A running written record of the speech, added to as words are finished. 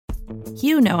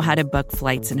You know how to book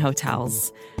flights and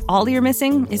hotels. All you're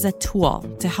missing is a tool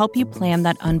to help you plan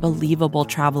that unbelievable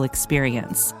travel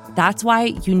experience. That's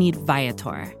why you need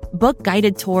Viator. Book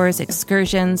guided tours,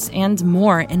 excursions, and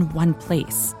more in one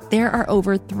place. There are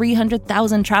over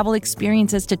 300,000 travel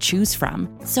experiences to choose from,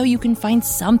 so you can find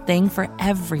something for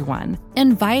everyone.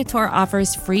 And Viator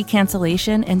offers free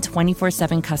cancellation and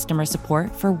 24/7 customer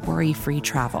support for worry-free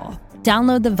travel.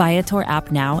 Download the Viator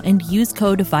app now and use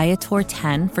code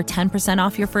Viator10 for 10%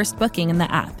 off your first booking in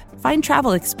the app. Find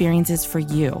travel experiences for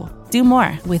you. Do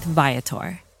more with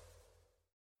Viator.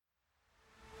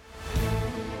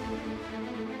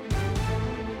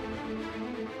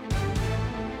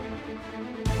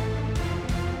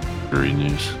 Great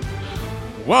news.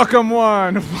 Welcome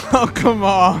one, welcome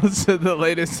all to the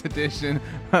latest edition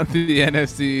of the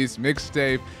NFC's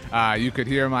mixtape. You could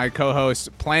hear my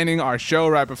co-host planning our show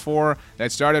right before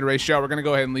that started. Ray Show, we're going to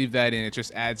go ahead and leave that in. It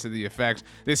just adds to the effect.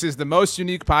 This is the most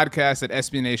unique podcast that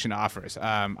SB Nation offers.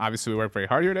 Obviously, we work very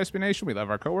hard here at SB Nation. We love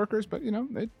our coworkers, but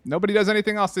nobody does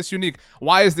anything else this unique.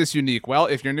 Why is this unique? Well,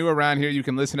 if you're new around here, you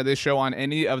can listen to this show on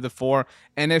any of the 4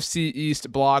 NFC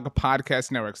East blog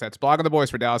podcast networks. That's Blog of the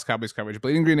Boys for Dallas Cowboys coverage,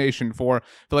 Bleeding Green Nation for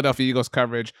Philadelphia Eagles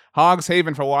coverage, Hogs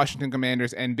Haven for Washington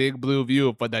Commanders, and Big Blue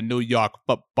View for the New York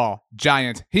Football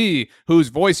Giants. He whose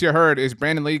voice you heard is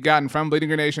Brandon Lee Gotten from Bleeding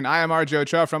Green Nation. I am RJ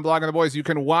Ochoa from Blog of the Boys. You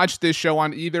can watch this show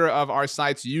on either of our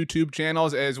site's YouTube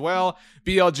channels as well.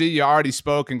 BLG, you already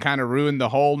spoke and kind of ruined the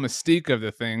whole mystique of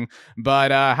the thing.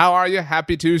 But how are you?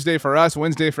 Happy Tuesday for us,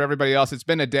 Wednesday for everybody else. It's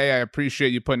been a day. I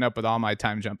appreciate you putting up with all my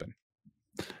time jumping.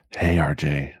 Hey,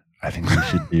 RJ, I think we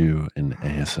should do an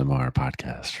ASMR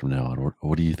podcast from now on.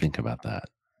 What do you think about that?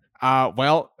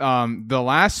 The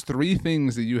last 3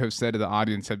 things that you have said to the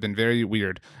audience have been very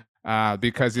weird.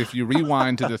 Because if you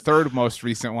rewind to the third most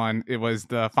recent one, it was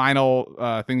the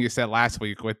final thing you said last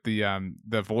week with the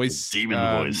voice, the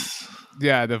demon voice.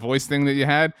 Yeah, the voice thing that you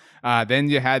had. Then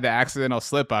you had the accidental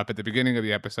slip up at the beginning of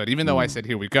the episode, even though I said,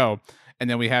 here we go. And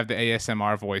then we have the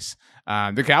ASMR voice.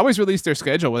 The Cowboys released their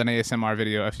schedule with an ASMR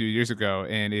video a few years ago,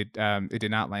 and it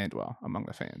did not land well among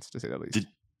the fans, to say the least.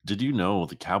 Did you know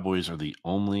the Cowboys are the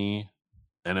only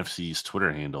NFC's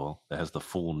Twitter handle that has the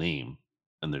full name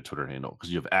in their Twitter handle?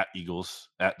 Because you have at Eagles,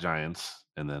 at Giants,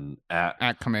 and then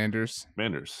at Commanders.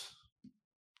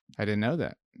 I didn't know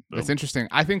that. Boom. That's interesting.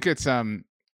 I think it's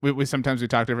we sometimes we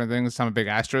talk different things. I'm a big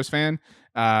Astros fan.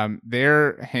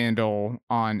 Their handle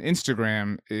on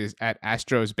Instagram is at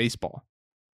Astros Baseball.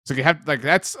 So you have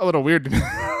that's a little weird to me.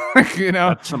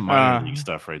 That's some minor league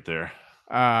stuff right there.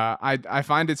 I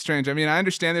find it strange. I mean, I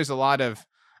understand there's a lot of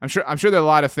I'm sure there are a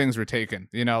lot of things were taken,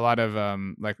 a lot of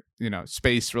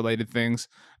space related things.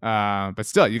 But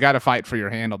still, you got to fight for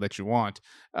your handle that you want.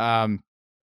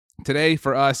 Today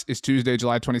for us is Tuesday,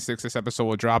 July 26th. This episode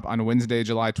will drop on Wednesday,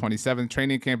 July 27th.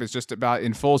 Training camp is just about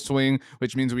in full swing,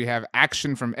 which means we have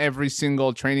action from every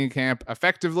single training camp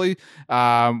effectively.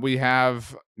 We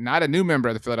have not a new member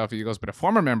of the Philadelphia Eagles, but a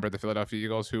former member of the Philadelphia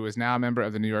Eagles who is now a member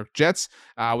of the New York Jets.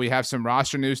 We have some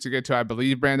roster news to get to, I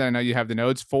believe, Brandon. I know you have the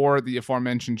notes for the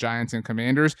aforementioned Giants and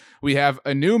Commanders. We have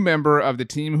a new member of the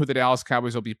team who the Dallas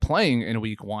Cowboys will be playing in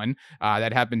week 1.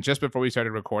 That happened just before we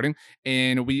started recording.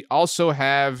 And we also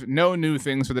have no new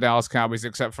things for the Dallas Cowboys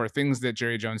except for things that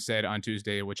Jerry Jones said on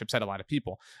Tuesday, which upset a lot of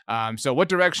people. So what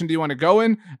direction do you want to go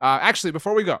in? Actually,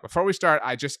 before we start,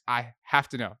 I have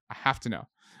to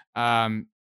know.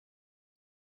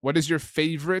 What is your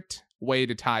favorite way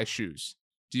to tie shoes?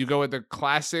 Do you go with the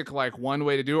classic, one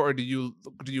way to do it, or do you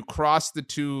cross the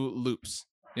 2 loops?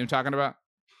 You know what I'm talking about?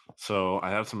 So I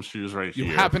have some shoes right here.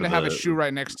 You happen to have a shoe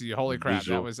right next to you. Holy crap.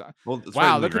 Visual. That was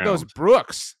wow, right look at those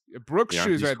Brooks Yeah,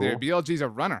 shoes right cool. there. BLG's a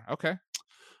runner. Okay.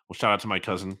 Well, shout out to my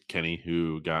cousin Kenny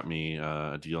who got me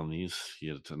a deal on these. He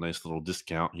had a nice little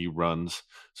discount. He runs.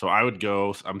 So I would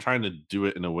go. I'm trying to do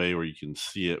it in a way where you can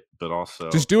see it, but also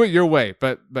just do it your way.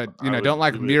 But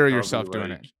don't mirror yourself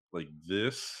doing it. Like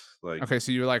this. Okay,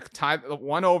 so you tie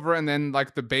one over and then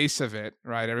the base of it,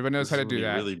 right? Everybody knows how to do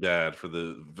that. Really bad for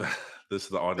the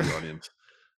audio audience.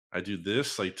 I do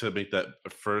this to make that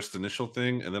first initial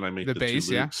thing, and then I make the base,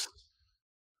 2 loops. Yeah.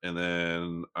 And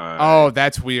then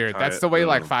that's weird. That's the way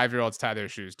 5-year-olds tie their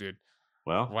shoes, dude.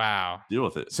 Well, wow. Deal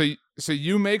with it. So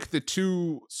you make the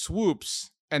 2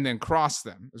 swoops and then cross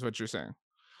them, is what you're saying?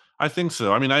 I think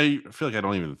so. I mean, I feel like I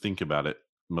don't even think about it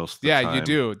most of the time. Yeah, you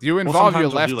do. You involve your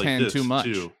left hand too much.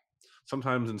 Too.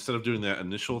 Sometimes instead of doing that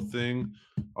initial thing,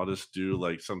 I'll just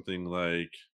do something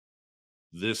like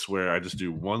this, where I just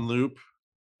do 1 loop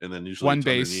and then usually one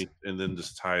base and then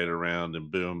just tie it around and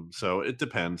boom. So it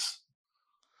depends.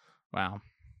 Wow.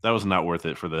 That was not worth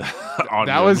it for the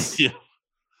audio.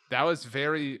 That was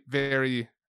very, very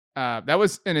That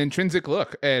was an intrinsic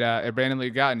look at Brandon Lee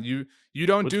Gotton. You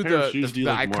don't Which do pair of the shoes do you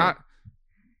like icon. more?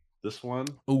 This one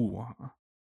Ooh.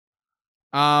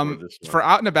 or this For one?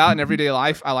 out and about in everyday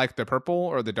life, I like the purple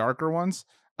or the darker ones.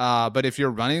 But if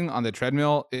you're running on the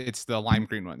treadmill, it's the lime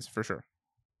green ones for sure.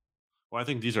 Well, I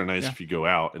think these are nice Yeah. if you go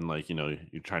out and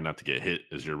you try not to get hit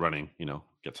as you're running.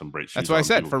 Get some bright That's shoes what I on.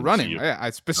 said People for can see running. you. Yeah,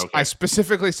 I Okay.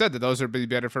 specifically said that those would be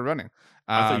better for running.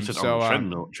 I thought you said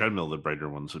on So the treadmill, the brighter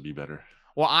ones would be better.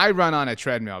 well, I run on a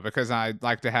treadmill because I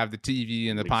like to have the TV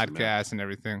and the Mix and match. podcast and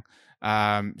everything.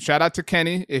 Shout out to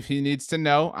Kenny if he needs to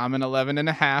know. I'm an 11 and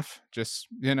a half, just,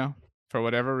 for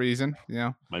whatever reason,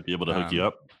 Might be able to hook you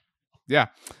up. Yeah.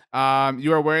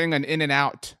 You are wearing an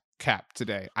In-N-Out cap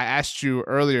today. I asked you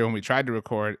earlier when we tried to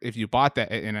record if you bought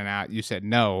that at In-N-Out. You said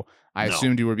no. I No.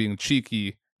 assumed you were being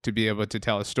cheeky to be able to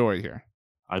tell a story here.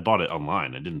 I bought it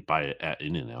online. I didn't buy it at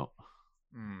In-N-Out.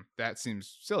 That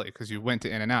seems silly because you went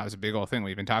to In-N-Out. It's a big old thing.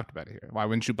 We even talked about it here. Why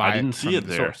wouldn't you buy it? I didn't see it the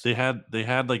there. source? They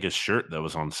had like a shirt that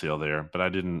was on sale there, but I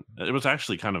didn't. It was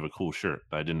actually kind of a cool shirt,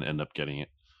 but I didn't end up getting it.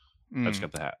 I just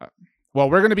got the hat. Well,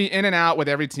 we're going to be in and out with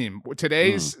every team.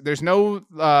 There's no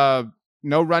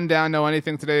rundown, no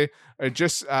anything today.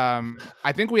 Just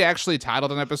I think we actually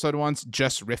titled an episode once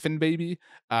 "Just Riffin' Baby."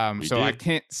 So I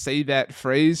can't say that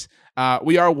phrase.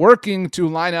 We are working to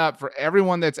line up for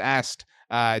everyone that's asked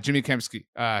Jimmy Kempski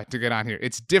to get on here.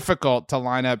 It's difficult to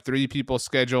line up 3 people's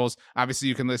schedules. Obviously,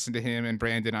 you can listen to him and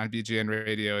Brandon on BGN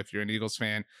Radio if you're an Eagles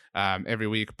fan every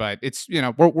week. But it's,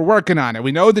 we're working on it.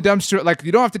 We know the dumpster, like,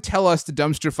 you don't have to tell us the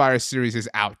Dumpster Fire series is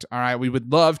out. All right. We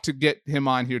would love to get him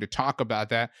on here to talk about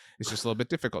that. It's just a little bit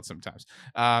difficult sometimes.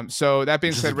 So that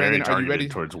being said, Brandon, are you ready?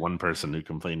 Towards one person who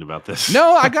complained about this.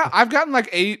 No, I've gotten like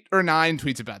 8 or 9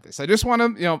 tweets about this. I just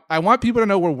want to, I want people to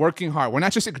know we're working hard. We're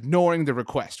not just ignoring the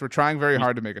request. We're trying very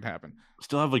hard to make it happen.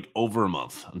 Still have like over a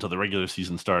month until the regular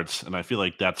season starts, and I feel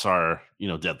like that's our,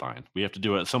 deadline. We have to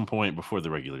do it at some point before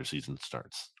the regular season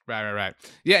starts. Right.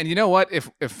 Yeah, and you know what?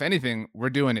 If anything,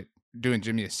 we're doing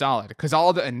Jimmy a solid because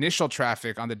all the initial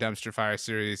traffic on the Dumpster Fire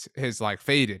series has like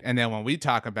faded, and then when we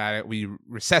talk about it, we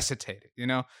resuscitate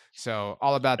it. So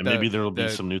all about and maybe there will be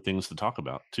some new things to talk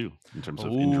about too in terms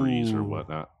of injuries or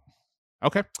whatnot.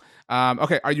 Okay.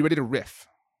 Okay. Are you ready to riff?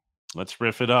 Let's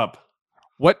riff it up.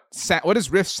 What does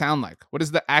riff sound like? What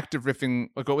is the act of riffing?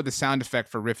 Like, what would the sound effect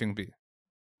for riffing be?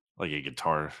 Like a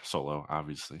guitar solo,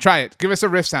 obviously. Try it. Give us a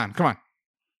riff sound. Come on.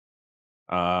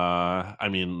 I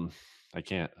mean, I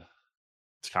can't.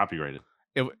 It's copyrighted.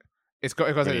 It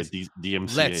goes like this.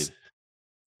 DMCA.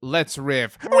 Let's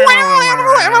riff.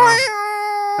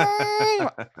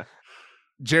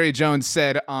 Jerry Jones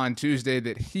said on Tuesday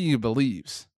that he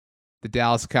believes the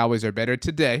Dallas Cowboys are better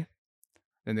today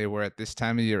than they were at this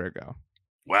time a year ago.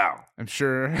 Wow. I'm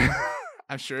sure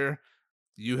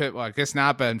you have, well, I guess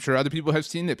not, but I'm sure other people have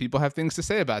seen that. People have things to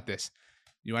say about this.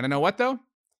 You want to know what, though?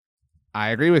 I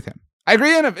agree with him. I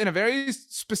agree in a very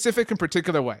specific and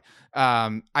particular way.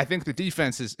 I think the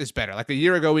defense is better. Like a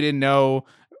year ago, we didn't know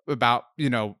about,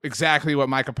 exactly what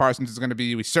Micah Parsons is going to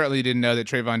be. We certainly didn't know that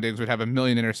Trayvon Diggs would have 1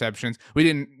 million interceptions.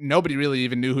 Nobody really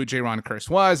even knew who Jaron Kearse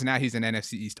was. Now he's an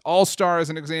NFC East All-Star as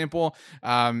an example.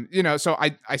 So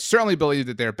I certainly believe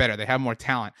that they're better. They have more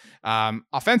talent.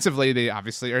 Offensively, they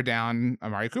obviously are down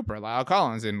Amari Cooper, Lyle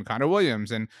Collins, and Connor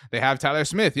Williams, and they have Tyler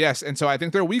Smith. Yes. And so I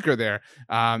think they're weaker there.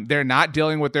 They're not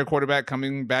dealing with their quarterback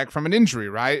coming back from an injury.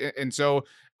 Right. And so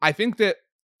I think that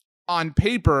on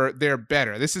paper, they're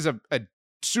better. This is a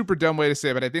super dumb way to say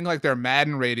it, but I think like their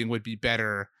Madden rating would be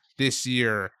better this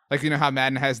year. Like, how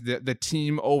Madden has the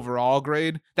team overall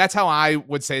grade. That's how I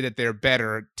would say that they're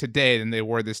better today than they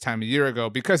were this time a year ago,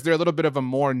 because they're a little bit of a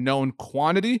more known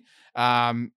quantity.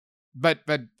 But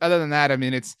other than that, I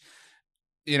mean, it's,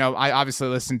 I obviously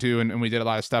listened to, and we did a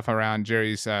lot of stuff around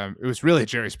Jerry's, it was really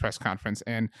Jerry's press conference,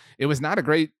 and it was not a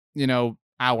great,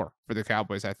 hour for the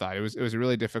Cowboys. I thought it was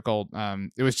really difficult.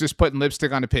 It was just putting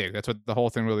lipstick on a pig. That's what the whole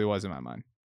thing really was in my mind.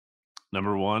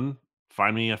 Number one,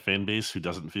 find me a fan base who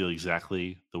doesn't feel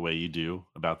exactly the way you do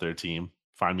about their team.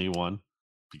 Find me one,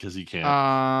 because you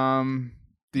can't.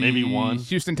 Maybe one.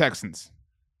 Houston Texans.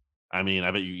 I mean,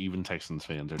 I bet you even Texans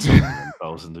fans are talking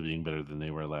themselves into being better than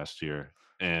they were last year.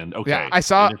 And okay, yeah, I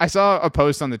saw a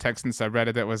post on the Texans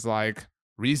subreddit that was like,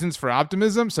 reasons for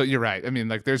optimism. So you're right. I mean,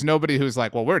 like, there's nobody who's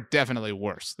like, well, we're definitely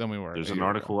worse than we were. There's an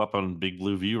article up on Big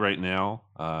Blue View right now,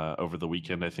 over the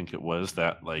weekend, I think it was,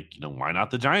 that, like, why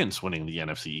not the Giants winning the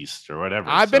NFC East or whatever?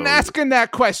 I've been asking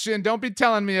that question. Don't be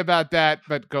telling me about that,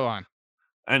 but go on.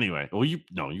 Anyway, well, you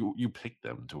picked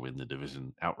them to win the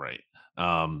division outright.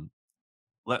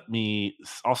 Let me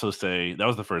also say that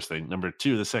was the first thing. Number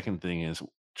two, the second thing is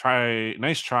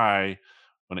nice try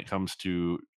when it comes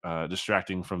to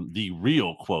distracting from the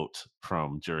real quote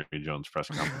from Jerry Jones' press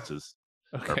conferences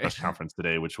or press conference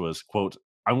today, which was, quote,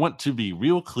 "I want to be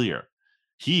real clear.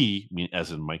 He,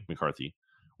 as in Mike McCarthy,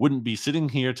 wouldn't be sitting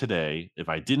here today if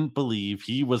I didn't believe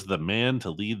he was the man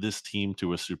to lead this team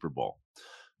to a Super Bowl."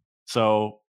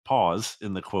 So pause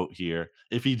in the quote here.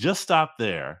 If he just stopped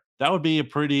there, that would be a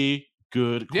pretty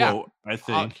good quote, I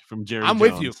think, from Jerry Jones. I'm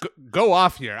with you. Go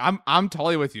off here. I'm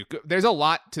totally with you. There's a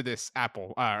lot to this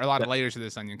apple, a lot of layers to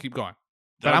this onion. Keep going.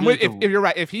 But I'm with if you're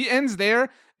right. If he ends there,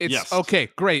 it's okay,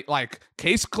 great. Like,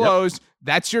 case closed. Yep.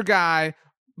 That's your guy.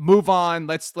 Move on.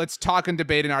 Let's talk and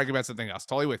debate and argue about something else.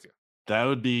 Totally with you. That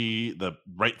would be the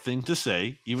right thing to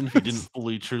say, even if you didn't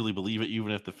fully, truly believe it,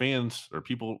 even if the fans or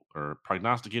people or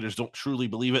prognosticators don't truly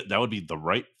believe it, that would be the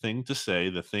right thing to say,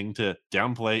 the thing to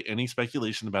downplay any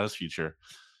speculation about his future.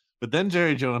 But then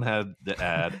Jerry Jones had the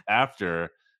ad after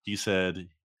he said,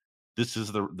 "This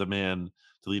is the man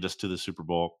to lead us to the Super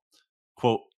Bowl."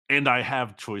 Quote, "And I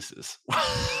have choices."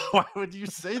 Why would you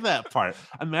say that part?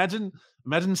 Imagine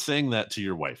saying that to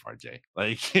your wife, RJ.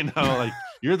 Like, like,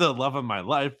 you're the love of my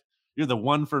life. You're the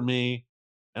one for me,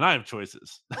 and I have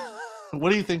choices. What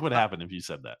do you think would happen if you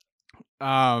said that?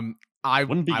 I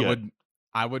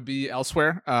would be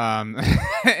elsewhere.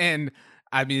 And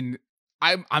I mean,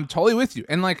 I'm totally with you.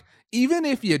 And like, even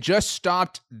if you just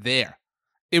stopped there,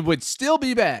 it would still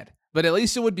be bad, but at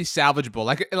least it would be salvageable.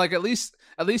 Like at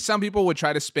least some people would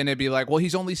try to spin it, be like, well,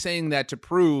 he's only saying that to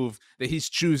prove that he's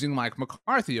choosing Mike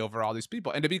McCarthy over all these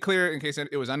people. And to be clear, in case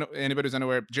anybody was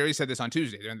unaware, Jerry said this on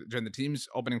Tuesday during the team's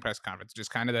opening press conference, just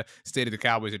kind of the State of the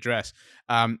Cowboys address.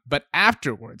 But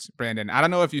afterwards, Brandon, I don't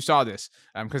know if you saw this,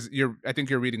 because I think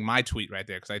you're reading my tweet right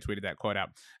there, because I tweeted that quote out.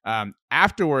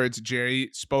 Afterwards, Jerry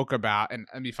spoke about, and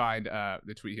let me find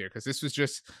the tweet here, because this was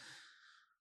just,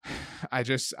 I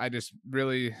just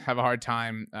really have a hard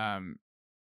time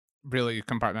really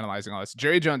compartmentalizing all this.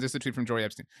 Jerry Jones, this is the tweet from Jory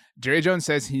Epstein. Jerry Jones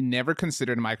says he never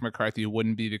considered Mike McCarthy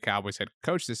wouldn't be the Cowboys head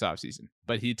coach this offseason,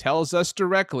 but he tells us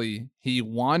directly he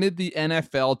wanted the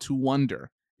NFL to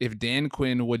wonder if Dan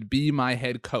Quinn would be my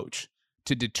head coach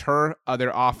to deter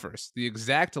other offers. The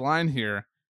exact line here,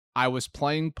 "I was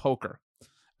playing poker."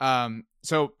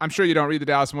 So I'm sure you don't read the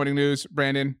Dallas Morning News,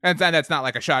 Brandon, and that's not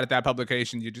like a shot at that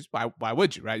publication. You just, why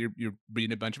would you, right? You're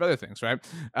reading a bunch of other things, right?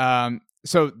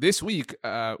 So this week,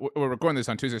 we're recording this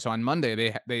on Tuesday. So on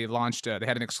Monday, they launched, they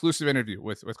had an exclusive interview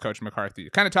with Coach McCarthy,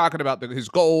 kind of talking about his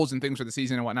goals and things for the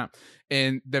season and whatnot.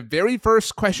 And the very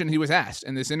first question he was asked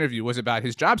in this interview was about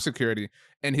his job security.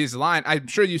 And his line, I'm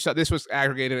sure you saw, this was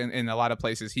aggregated in a lot of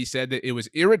places. He said that it was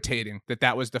irritating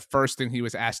that was the first thing he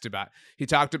was asked about. He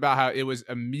talked about how it was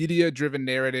a media-driven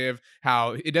narrative,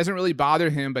 how it doesn't really bother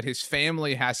him, but his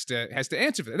family has to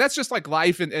answer for that. That's just like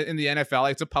life in the NFL.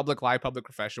 It's a public life, public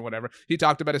profession, whatever. He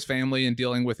talked about his family and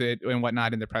dealing with it and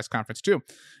whatnot in the press conference too.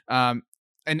 And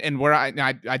where I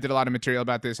did a lot of material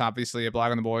about this, obviously, at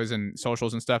Blog on the Boys and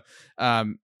socials and stuff.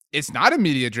 It's not a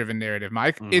media-driven narrative,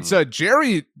 Mike. It's a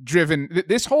Jerry-driven.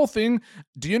 This whole thing.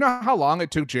 Do you know how long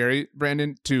it took Jerry,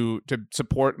 Brandon, to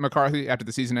support McCarthy after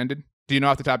the season ended? Do you know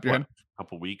off the top of your head? A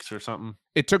couple weeks or something.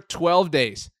 It took 12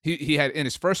 days. He had, in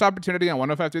his first opportunity on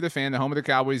 105 Through the Fan, the home of the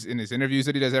Cowboys, in his interviews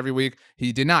that he does every week,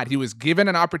 he did not. He was given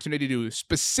an opportunity to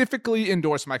specifically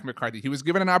endorse Mike McCarthy. He was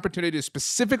given an opportunity to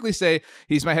specifically say,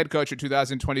 he's my head coach in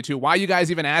 2022. Why are you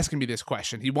guys even asking me this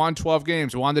question? He won 12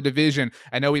 games, won the division.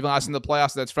 I know we lost in the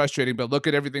playoffs. So that's frustrating, but look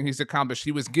at everything he's accomplished.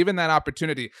 He was given that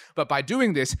opportunity. But by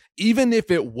doing this, even if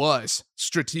it was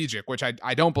strategic, which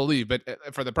I don't believe, but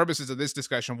for the purposes of this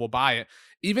discussion, we'll buy it.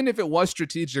 Even if it was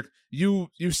strategic, you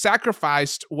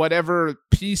sacrificed whatever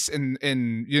peace and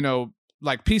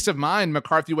like peace of mind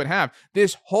McCarthy would have.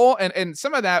 This whole and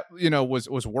some of that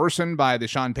was worsened by the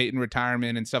Sean Payton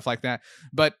retirement and stuff like that.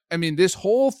 But I mean, this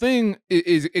whole thing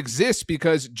exists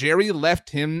because Jerry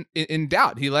left him in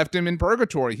doubt. He left him in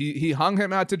purgatory. He hung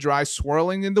him out to dry,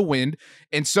 swirling in the wind.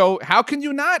 And so, how can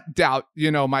you not doubt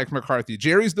Mike McCarthy?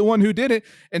 Jerry's the one who did it,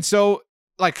 and so.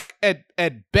 Like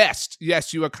at best,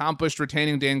 yes, you accomplished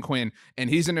retaining Dan Quinn, and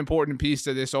he's an important piece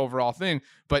to this overall thing.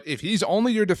 But if he's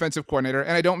only your defensive coordinator,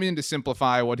 and I don't mean to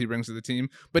simplify what he brings to the team,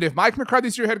 but if Mike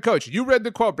McCarthy's your head coach, you read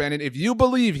the quote, Brandon, if you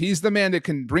believe he's the man that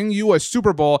can bring you a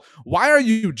Super Bowl, why are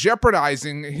you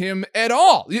jeopardizing him at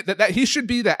all? That he should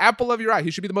be the apple of your eye.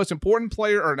 He should be the most important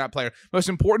most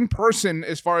important person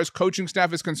as far as coaching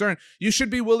staff is concerned. You should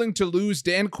be willing to lose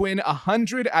Dan Quinn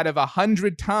 100 out of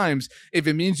 100 times if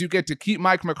it means you get to keep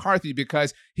Mike McCarthy,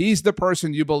 because he's the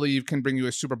person you believe can bring you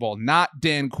a Super Bowl, not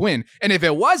Dan Quinn. And if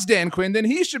it was Dan Quinn, then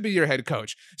he he should be your head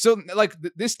coach. So like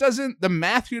the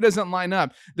math here doesn't line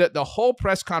up. The whole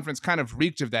press conference kind of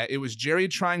reeked of that. It was Jerry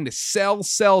trying to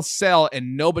sell,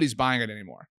 and nobody's buying it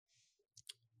anymore.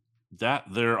 That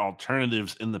there are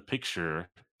alternatives in the picture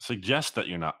suggests that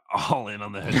you're not all in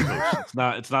on the head coach.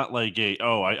 It's not like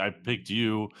I picked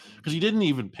you, because he didn't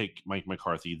even pick Mike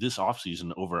McCarthy this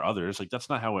offseason over others. Like, that's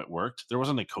not how it worked. There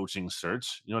wasn't a coaching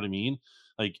search. You know what I mean?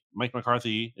 Like, Mike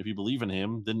McCarthy, if you believe in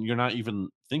him, then you're not even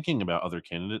thinking about other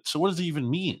candidates. So what does he even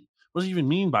mean? What does he even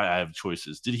mean by I have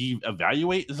choices? Did he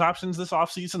evaluate his options this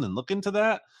offseason and look into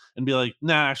that and be like,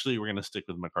 nah, actually, we're going to stick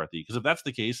with McCarthy? Because if that's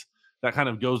the case, that kind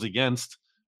of goes against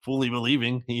fully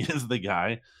believing he is the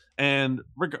guy. And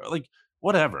like,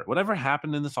 whatever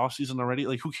happened in this offseason already,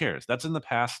 like, who cares? That's in the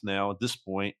past now. At this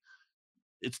point,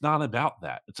 it's not about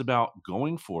that. It's about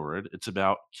going forward. It's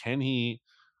about, he's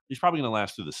probably going to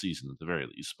last through the season at the very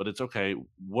least, but it's okay.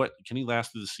 What can he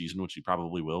last through the season, which he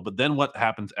probably will, but then what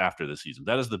happens after the season?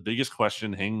 That is the biggest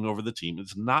question hanging over the team.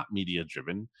 It's not media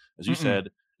driven. As you said,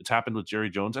 it's happened with Jerry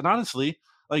Jones. And honestly,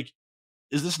 like,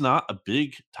 is this not a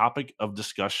big topic of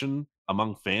discussion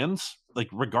among fans? Like,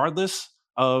 regardless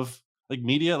of like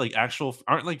media, like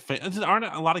aren't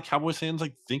a lot of Cowboys fans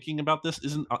like thinking about this?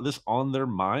 Isn't this on their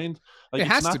mind? Like, it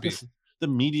has not to be the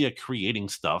media creating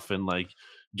stuff and like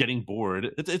getting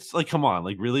bored. It's like, come on,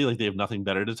 like, really, like, they have nothing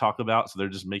better to talk about, so they're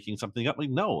just making something up. Like,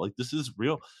 no, like, this is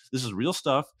real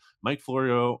stuff. Mike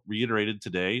Florio reiterated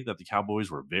today that the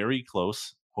Cowboys were very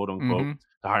close, quote unquote,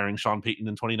 to hiring Sean Payton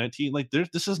in 2019. Like,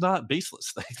 this is not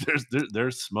baseless. Like,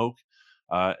 there's smoke,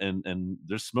 and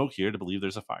there's smoke here to believe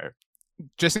there's a fire.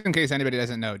 Just in case anybody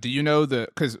doesn't know, do you know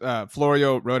because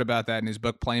Florio wrote about that in his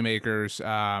book Playmakers,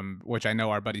 which I know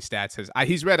our buddy Stats has.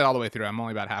 He's read it all the way through. I'm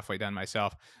only about halfway done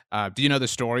myself. Do you know the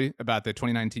story about the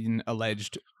 2019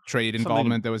 alleged trade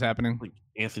involvement that was happening? Like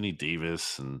Anthony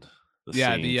Davis and the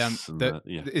Saints.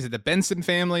 Is it the Benson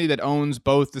family that owns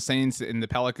both the Saints and the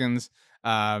Pelicans?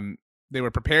 They were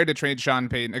prepared to trade Sean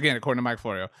Payton, again, according to Mike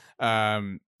Florio,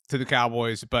 to the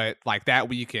Cowboys, but like that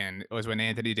weekend was when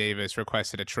Anthony Davis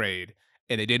requested a trade.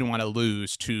 And they didn't want to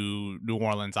lose to New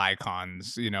Orleans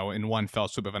Icons, in one fell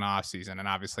swoop of an offseason. And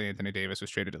obviously, Anthony Davis was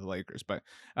traded to the Lakers. But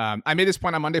I made this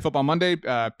point on Monday Football Monday.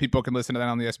 People can listen to that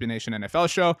on the SB Nation NFL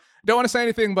show. Don't want to say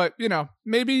anything, but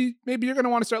maybe you're going to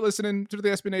want to start listening to the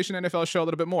SB Nation NFL show a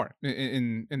little bit more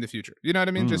in the future. You know what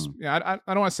I mean? I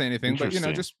don't want to say anything, but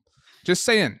just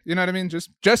saying. You know what I mean?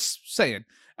 Just saying.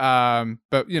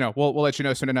 But we'll let you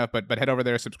know soon enough. But head over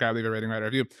there, subscribe, leave a rating, write a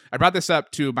review. I brought this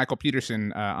up to Michael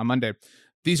Peterson on Monday.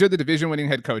 These are the division-winning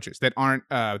head coaches that aren't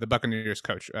the Buccaneers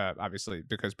coach, obviously,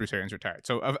 because Bruce Arians retired.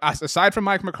 So aside from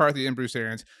Mike McCarthy and Bruce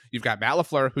Arians, you've got Matt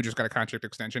LaFleur, who just got a contract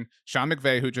extension, Sean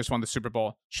McVay, who just won the Super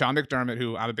Bowl, Sean McDermott,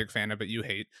 who I'm a big fan of, but you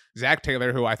hate, Zach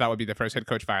Taylor, who I thought would be the first head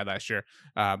coach fired last year,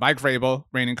 Mike Vrabel,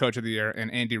 reigning coach of the year,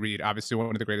 and Andy Reid, obviously one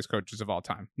of the greatest coaches of all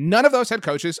time. None of those head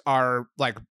coaches are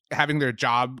like having their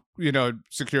job,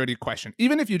 security questioned.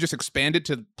 Even if you just expand it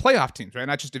to playoff teams, right?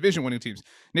 Not just division winning teams.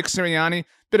 Nick Sirianni,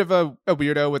 bit of a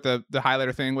weirdo with the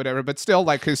highlighter thing, whatever, but still,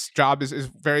 like, his job is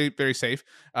very, very safe.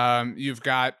 You've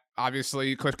got,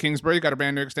 obviously, Cliff Kingsbury got a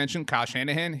brand new extension. Kyle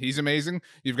Shanahan, he's amazing.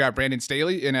 You've got Brandon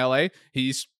Staley in LA.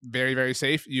 He's very, very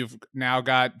safe. You've now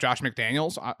got Josh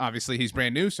McDaniels. Obviously, he's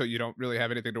brand new, so you don't really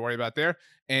have anything to worry about there.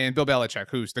 And Bill Belichick,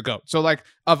 who's the GOAT. So, like,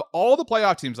 of all the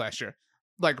playoff teams last year,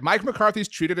 like, Mike McCarthy's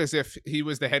treated as if he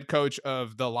was the head coach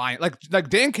of the Lions. Like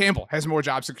Dan Campbell has more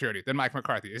job security than Mike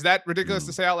McCarthy. Is that ridiculous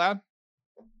to say out loud?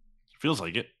 Feels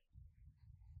like it.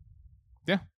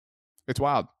 Yeah, it's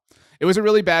wild. It was a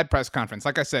really bad press conference.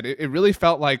 Like I said, it really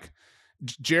felt like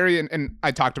Jerry, and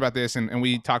I talked about this, and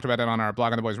we talked about it on our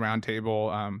Blog on the Boys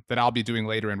Roundtable that I'll be doing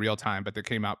later in real time, but that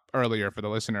came out earlier for the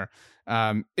listener.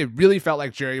 It really felt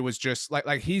like Jerry was just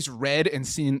like he's read and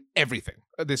seen everything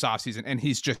this offseason, and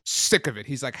he's just sick of it.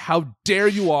 He's like, how dare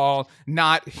you all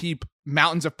not heap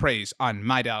mountains of praise on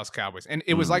my Dallas Cowboys? And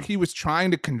it was like he was trying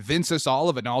to convince us all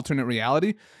of an alternate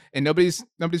reality, and nobody's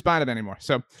buying it anymore.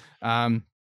 So,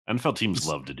 NFL teams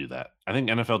love to do that. I think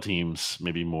NFL teams,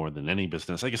 maybe more than any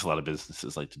business, I guess a lot of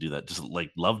businesses like to do that, just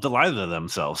like love to lie to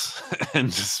themselves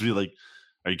and just be like,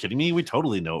 are you kidding me? We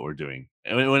totally know what we're doing.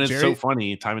 And when it's so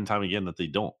funny time and time again that they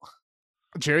don't.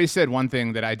 Jerry said one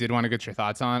thing that I did want to get your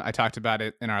thoughts on. I talked about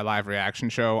it in our live reaction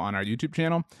show on our YouTube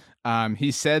channel.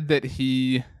 He said that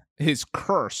his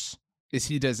curse is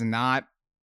he does not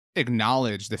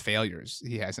acknowledge the failures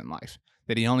he has in life,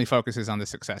 that he only focuses on the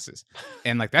successes.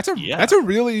 And like, that's a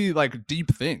really like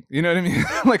deep thing. You know what I mean?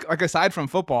 like aside from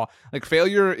football, like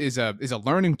failure is a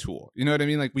learning tool. You know what I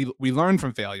mean? Like we learn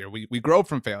from failure. We grow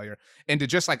from failure. And to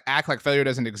just like act like failure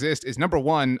doesn't exist is, number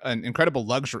one, an incredible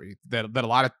luxury that a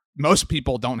lot of most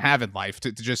people don't have in life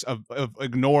to just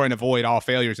ignore and avoid all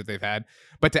failures that they've had.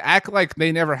 But to act like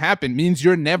they never happened means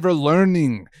you're never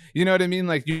learning. You know what I mean?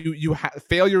 Like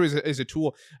failure is a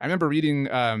tool. I remember reading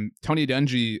Tony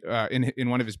Dungy in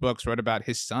one of his books wrote about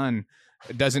his son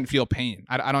doesn't feel pain.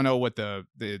 I don't know what the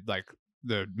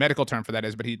medical term for that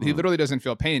is, but he literally doesn't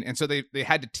feel pain. And so they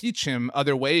had to teach him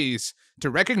other ways to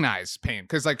recognize pain.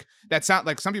 Cause like that's not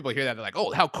like some people hear that they're like,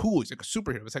 oh, how cool. He's like a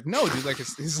superhero. It's like, no, dude, like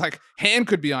his like hand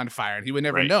could be on fire and he would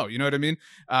never know. You know what I mean?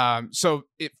 So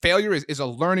failure is a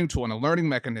learning tool and a learning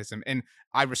mechanism. And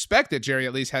I respect that Jerry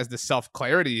at least has the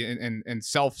self-clarity and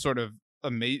self sort of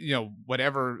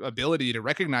whatever ability to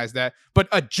recognize that, but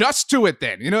adjust to it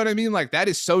then. You know what I mean? Like that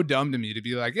is so dumb to me to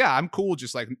be like, yeah, I'm cool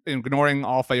just like ignoring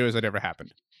all failures that ever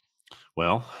happened.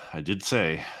 Well, I did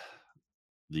say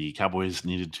the Cowboys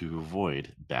needed to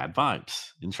avoid bad vibes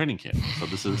in training camp. So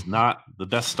this is not the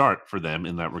best start for them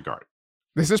in that regard.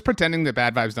 This is pretending that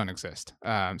bad vibes don't exist.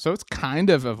 So it's kind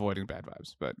of avoiding bad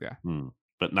vibes, but yeah.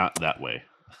 But not that way.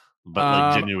 But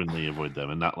like genuinely avoid them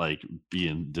and not like be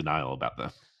in denial about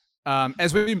them.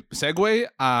 As we segue,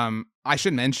 I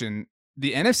should mention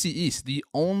the NFC East, the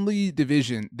only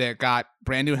division that got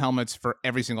brand new helmets for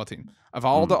every single team of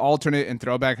all the alternate and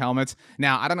throwback helmets.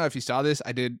 Now, I don't know if you saw this.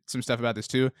 I did some stuff about this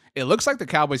too. It looks like the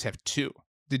Cowboys have two.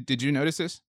 Did you notice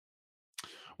this?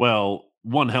 Well,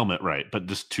 one helmet, right, but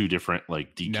just two different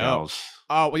like decals. No.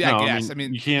 Oh, well, yeah, I guess. I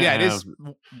mean, you can't. Yeah, it is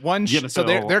one. So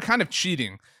they're kind of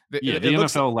cheating. The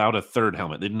NFL allowed a third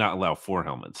helmet. They did not allow 4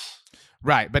 helmets.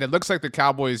 Right, but it looks like the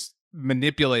Cowboys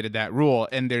manipulated that rule,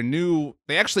 and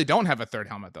they actually don't have a third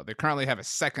helmet though. They currently have a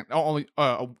second.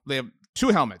 They have 2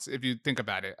 helmets if you think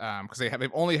about it, because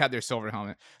they've only had their silver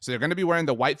helmet. So they're going to be wearing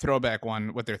the white throwback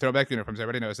one with their throwback uniforms.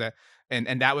 Everybody knows that,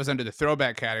 and that was under the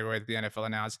throwback category that the NFL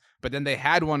announced. But then they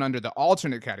had one under the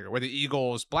alternate category where the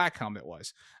Eagles black helmet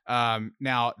was.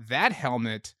 Now that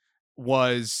helmet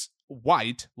was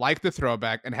white like the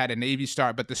throwback and had a navy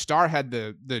star, but the star had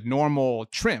the normal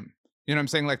trim. You know what I'm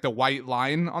saying? Like the white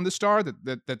line on the star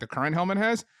that the current helmet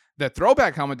has. The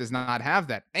throwback helmet does not have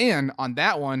that. And on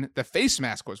that one, the face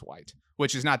mask was white,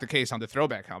 which is not the case on the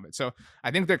throwback helmet. So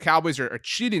I think the Cowboys are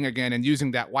cheating again and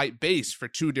using that white base for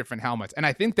 2 different helmets. And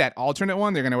I think that alternate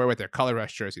one they're going to wear with their color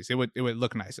rush jerseys. It would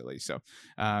look nice at least. So,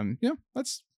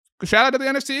 let's shout out to the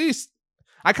NFC East.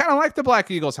 I kind of like the Black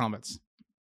Eagles helmets.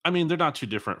 I mean, they're not too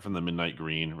different from the midnight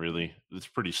green, really. It's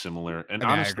pretty similar. And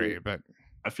honestly, I agree, but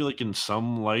I feel like in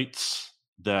some lights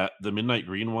that the midnight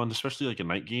green one, especially like a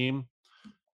night game,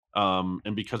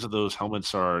 and because of those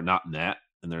helmets are not matte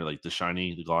and they're like the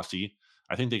shiny, the glossy,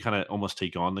 I think they kind of almost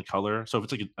take on the color. So if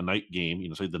it's like a night game,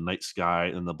 say the night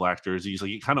sky and the black jerseys, like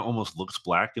it kind of almost looks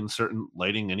black in certain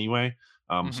lighting anyway.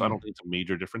 So I don't think it's a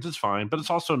major difference. It's fine, but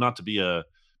it's also not to be a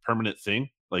permanent thing.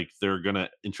 Like they're gonna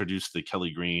introduce the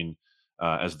Kelly green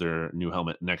as their new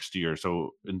helmet next year.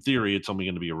 So in theory, it's only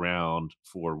going to be around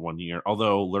for 1 year.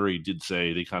 Although Lurie did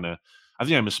say they kind of, I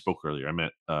think I misspoke earlier. I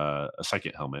meant a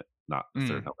second helmet, not a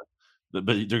third helmet. But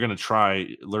they're going to try.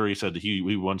 Lurie said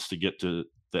he wants to get to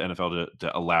the NFL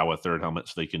to allow a third helmet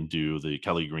so they can do the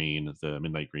Kelly green, the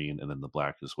midnight green, and then the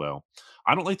black as well.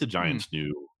 I don't like the Giants'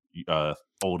 new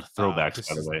old throwbacks,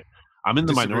 by the way. I'm in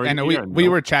the minority. I know we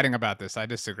were chatting about this. I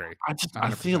disagree. I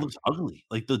think it looks ugly.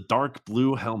 Like the dark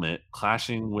blue helmet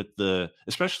clashing with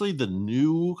especially the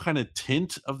new kind of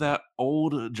tint of that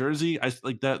old jersey. I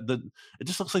like that. It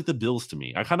just looks like the Bills to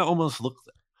me. I kind of almost look.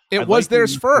 It was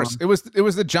theirs first. It was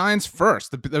the Giants first.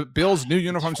 The Bills' new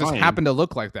uniforms just happened to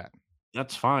look like that.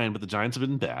 That's fine, but the Giants have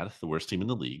been bad, the worst team in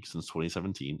the league since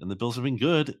 2017, and the Bills have been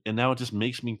good, and now it just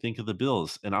makes me think of the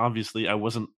Bills. And obviously, I'm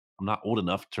not old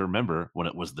enough to remember when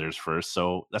it was theirs first,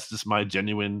 so that's just my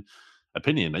genuine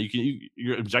opinion.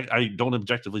 I don't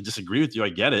objectively disagree with you. I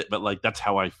get it, but like that's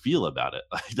how I feel about it.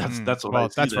 Like that's what I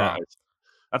see. That's wrong.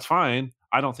 That's fine.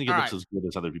 I don't think it looks as good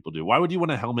as other people do. Why would you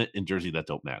want a helmet and jersey that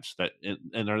don't match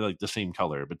and are like the same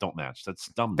color but don't match? That's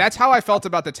dumb. That's how I felt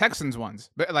about the Texans ones,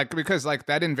 but because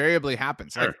that invariably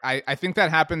happens. Sure. Like, I think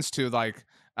that happens to like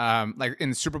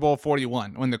in Super Bowl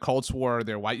 41 when the Colts wore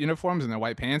their white uniforms and their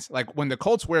white pants. Like when the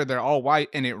Colts wear their all white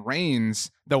and it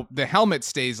rains, the helmet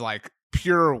stays like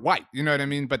pure white, you know what I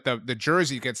mean? But the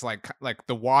jersey gets like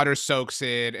the water soaks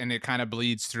it and it kind of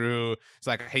bleeds through. It's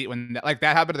like I hate when that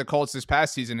happened to the Colts this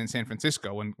past season in San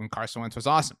Francisco when Carson Wentz was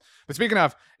awesome. But speaking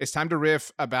of, it's time to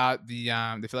riff about the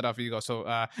Philadelphia Eagles. So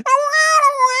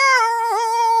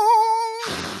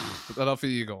Philadelphia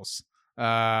Eagles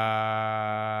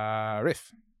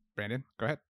riff. Brandon, go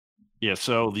ahead. Yeah,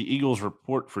 so the Eagles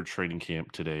report for training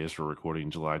camp today as we're recording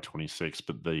July 26th,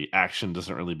 but the action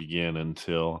doesn't really begin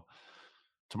until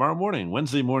tomorrow morning,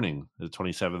 Wednesday morning, the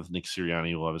 27th. Nick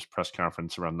Sirianni will have his press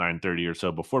conference around 9:30 or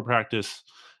so before practice,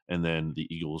 and then the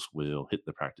Eagles will hit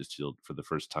the practice field for the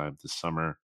first time this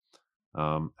summer.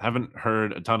 Haven't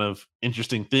heard a ton of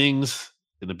interesting things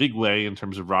in a big way in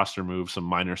terms of roster moves, some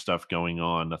minor stuff going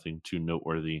on, nothing too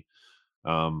noteworthy.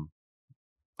 Um,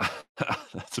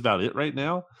 that's about it right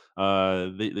now.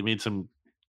 They made some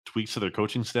tweaks to their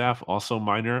coaching staff, also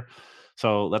minor.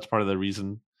 So that's part of the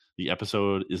reason the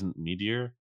episode isn't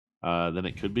meatier than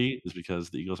it could be, is because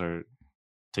the Eagles are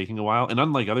taking a while. And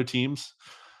unlike other teams,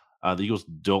 the Eagles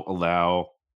don't allow.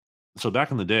 So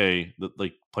back in the day,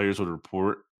 like players would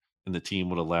report, and the team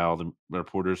would allow the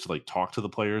reporters to like talk to the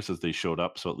players as they showed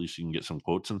up. So at least you can get some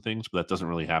quotes and things. But that doesn't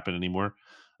really happen anymore.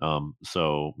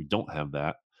 So we don't have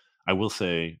that. I will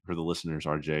say for the listeners,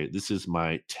 RJ, this is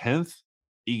my 10th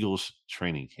Eagles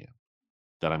training camp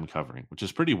that I'm covering, which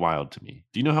is pretty wild to me.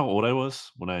 Do you know how old I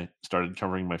was when I started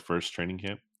covering my first training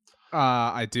camp?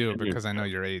 I do, 10 years because I know ago.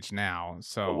 your age now. What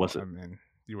So, was I it? mean,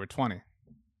 you were 20.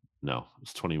 No,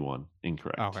 it's 21.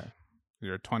 Incorrect. Okay.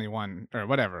 You're 21 or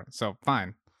whatever. So,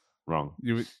 fine. Wrong.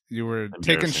 You were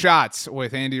taking Embarrassing. shots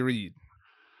with Andy Reid.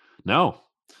 No,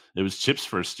 it was Chip's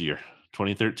first year,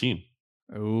 2013.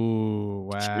 Ooh,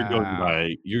 So wow.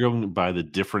 you're going by the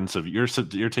difference of you're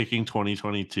taking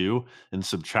 2022 and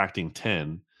subtracting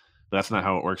 10. But that's not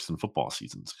how it works in football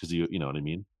seasons, because you know what I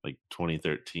mean? Like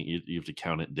 2013, you have to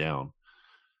count it down.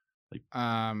 Like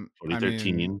I mean,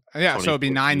 2013, yeah, so it'd be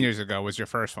 9 2014. years ago was your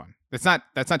first one. That's not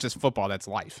just football, that's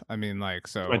life. I mean, like,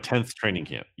 It's my so 10th training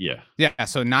camp. Yeah, yeah,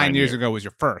 so 9 9 years years. ago was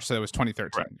your first. So it was 2013.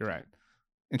 Correct. You're right.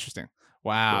 Interesting.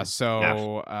 Wow. So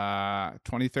math. So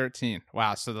 2013.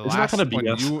 Wow. So the Isn't that kind last of when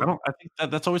BS? you I think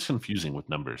that's always confusing with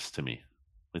numbers to me.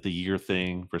 Like the year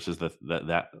thing versus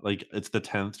that like it's the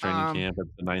 10th training um camp,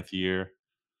 it's the ninth year.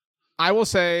 I will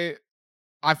say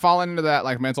I've fallen into that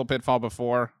like mental pitfall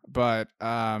before, but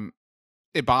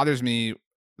it bothers me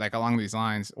like along these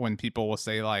lines when people will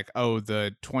say like, oh,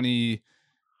 the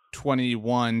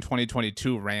 2021,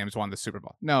 2022 Rams won the Super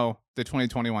Bowl. No, the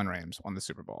 2021 Rams won the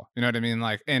Super Bowl. You know what I mean?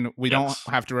 Like, and we don't Yes.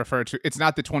 have to refer to, it's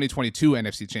not the 2022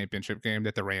 NFC Championship game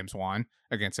that the Rams won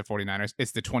against the 49ers.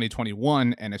 It's the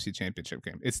 2021 NFC Championship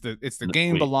game. It's the N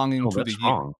game wait, belonging no, to the that's year.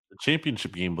 wrong. The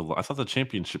championship game I thought the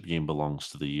championship game belongs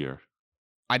to the year.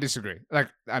 I disagree. Like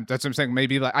that's what I'm saying.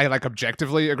 Maybe like I like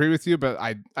objectively agree with you, but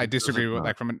I It does disagree it with not.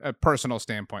 like from a personal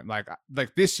standpoint. Like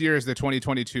this year is the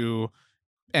 2022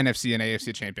 NFC and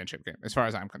AFC championship game, as far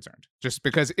as I'm concerned, just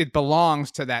because it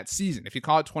belongs to that season. If you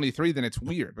call it 23, then it's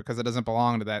weird because it doesn't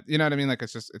belong to that. You know what I mean? Like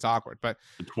it's awkward. But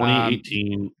The um,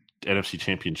 2018 NFC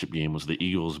championship game was the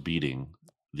Eagles beating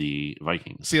the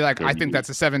Vikings see, like I think that's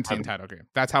a 17 30-7. title game.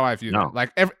 That's how I view that. No,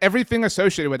 Like everything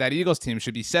associated with that Eagles team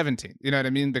should be 17. You know what I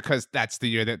mean? Because that's the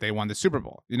year that they won the Super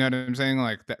Bowl. You know what I'm saying?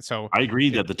 Like that. So I agree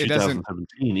that the it doesn't.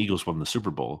 2017 Eagles won the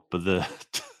Super Bowl, but the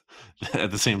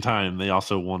at the same time, they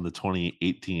also won the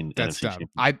 2018 That's NFC dumb.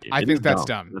 championship game. I It is think that's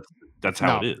dumb. dumb. That's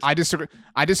how it No, is. I disagree.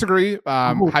 I disagree.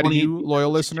 Google How do you, 2018 loyal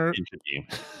NFC listener? championship game.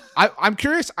 I'm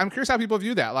curious. I'm curious how people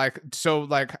view that. Like, so,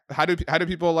 like, how do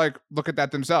people like look at that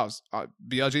themselves?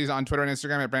 BLG is on Twitter and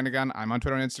Instagram at Brandon Gunn. I'm on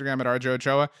Twitter and Instagram at RJ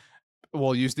Ochoa.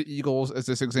 We'll use the Eagles as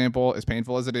this example, as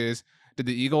painful as it is. Did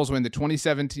the Eagles win the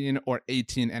 2017 or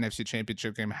 18 NFC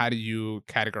Championship game? How do you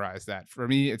categorize that? For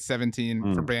me, it's 17.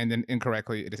 For Mm. Brandon,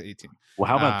 incorrectly, it is 18. Well,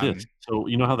 how about this? Um, So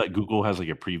you know how that Google has like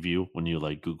a preview when you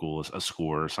like Google a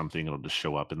score or something, it'll just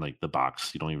show up in like the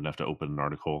box. You don't even have to open an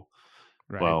article.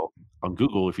 right. Well, on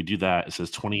Google, if you do that, it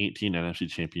says 2018 NFC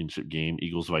Championship game,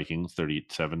 Eagles Vikings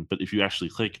 38-7. But if you actually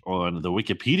click on the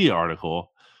Wikipedia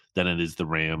article, then it is the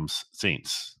Rams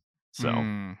Saints. So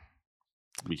Mm.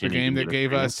 we The can't game even that get gave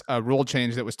agreement. us a rule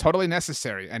change that was totally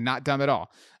necessary and not dumb at all.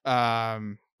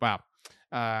 Wow.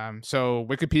 So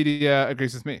Wikipedia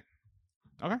agrees with me.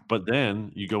 Okay. But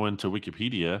then you go into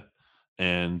Wikipedia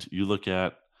and you look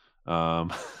at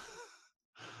um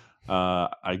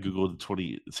I googled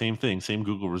 20 same thing, same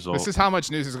Google This result. is how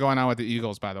much news is going on with the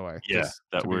Eagles, by the way, Yeah, just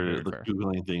that to be we're very clear.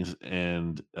 googling things,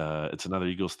 and it's another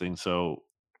Eagles thing. So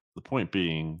the point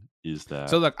being is So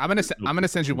that look, I'm there's no gonna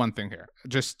send you confusion. one thing here,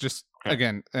 just Okay,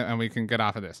 again, and we can get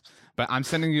off of this. But I'm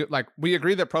sending you like we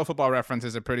agree that Pro Football Reference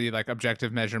is a pretty like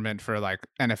objective measurement for like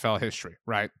NFL history,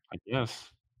 right? I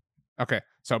guess. Okay,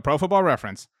 so Pro Football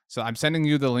Reference. So I'm sending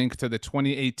you the link to the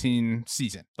 2018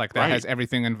 season. Like that Right. has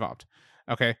everything involved.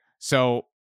 Okay, so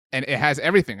and it has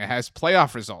everything. It has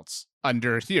playoff results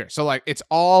under here. So like it's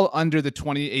all under the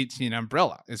 2018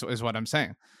 umbrella is what I'm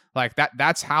saying. Like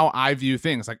that's how I view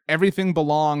things. Like everything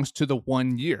belongs to the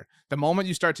 1 year. The moment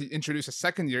you start to introduce a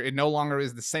second year, it no longer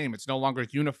is the same. It's no longer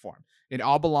uniform. It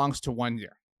all belongs to 1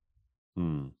 year.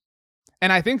 Hmm.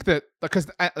 And I think that because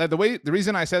the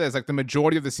reason I said that is like the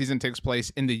majority of the season takes place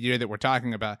in the year that we're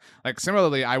talking about. Like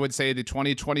similarly, I would say the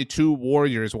 2022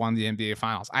 Warriors won the NBA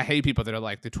Finals. I hate people that are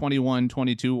like the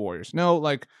 21-22 Warriors. No,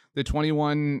 like the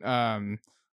 21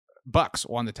 Bucks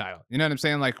won the title. You know what I'm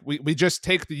saying? Like we just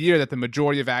take the year that the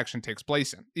majority of action takes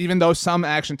place in, even though some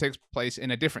action takes place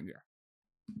in a different year,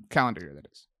 calendar year that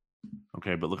is.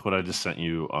 Okay, but look what I just sent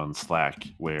you on Slack,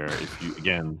 where if you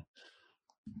again.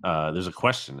 There's a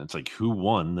question. It's like, who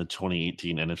won the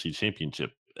 2018 NFC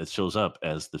Championship? It shows up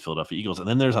as the Philadelphia Eagles, and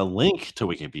then there's a link to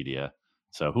Wikipedia.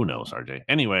 So who knows, RJ?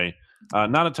 Anyway,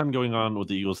 not a ton going on with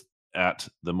the Eagles at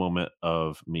the moment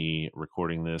of me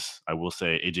recording this. I will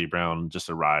say AJ Brown just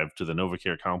arrived to the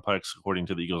NovaCare complex, according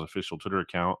to the Eagles official Twitter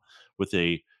account, with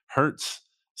a Hurts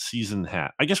season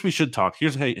hat. I guess we should talk.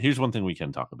 Here's one thing we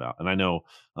can talk about, and I know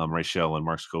Rachel and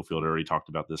Mark Schofield already talked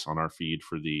about this on our feed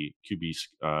for the QB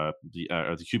the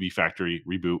QB Factory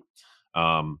reboot.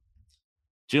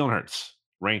 Jalen Hurts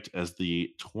ranked as the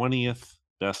 20th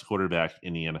best quarterback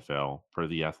in the NFL per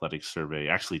the Athletic survey,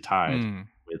 actually tied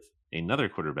with another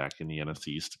quarterback in the NFC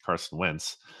East, Carson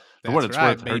Wentz. For what it's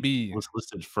worth, baby. Was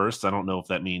listed first. I don't know if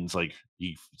that means like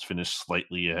he finished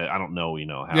slightly ahead. I don't know,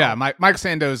 how. Yeah, Mike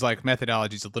Sando's like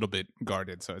methodology is a little bit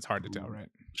guarded, so it's hard to tell, right?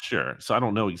 Sure. So I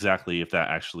don't know exactly if that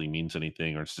actually means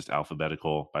anything or it's just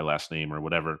alphabetical by last name or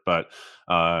whatever. But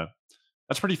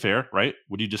that's pretty fair, right?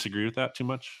 Would you disagree with that too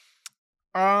much?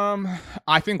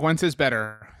 I think Wentz is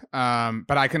better.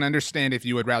 But I can understand if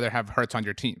you would rather have Hurts on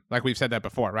your team. Like we've said that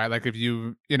before, right? Like if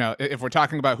if we're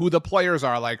talking about who the players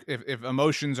are, like if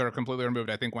emotions are completely removed,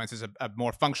 I think Wentz is a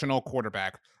more functional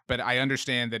quarterback. But I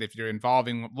understand that if you're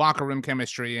involving locker room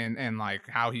chemistry and like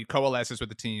how he coalesces with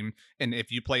the team, and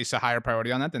if you place a higher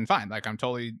priority on that, then fine. Like I'm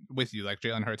totally with you. Like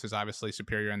Jalen Hurts is obviously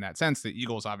superior in that sense. The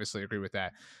Eagles obviously agree with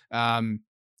that.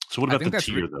 So what about the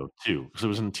tier though too? Because it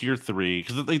was in tier 3.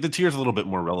 Because the tier is a little bit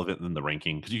more relevant than the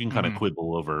ranking. Because you can kind of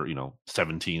quibble over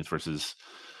 17th versus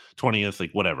 20th,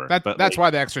 like whatever. That's why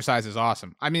the exercise is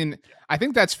awesome. I mean, I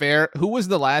think that's fair. Who was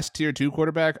the last tier 2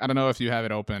 quarterback? I don't know if you have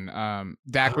it open.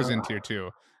 Dak was in tier 2.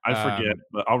 I forget,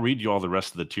 but I'll read you all the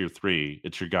rest of the tier 3.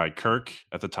 It's your guy Kirk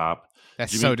at the top.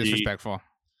 That's Jimmy so disrespectful. G,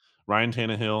 Ryan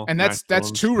Tannehill, and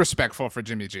that's too respectful for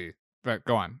Jimmy G. But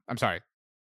go on. I'm sorry.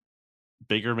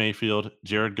 Baker Mayfield,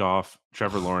 Jared Goff,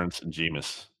 Trevor Lawrence, and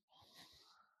Jameis.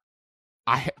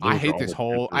 I hate this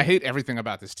whole. I hate everything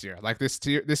about this tier. Like this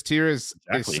tier is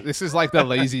this is like the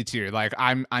lazy tier. Like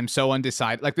I'm so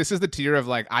undecided. Like this is the tier of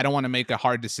like I don't want to make a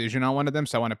hard decision on one of them,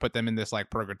 so I want to put them in this like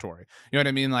purgatory. You know what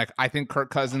I mean? Like I think Kirk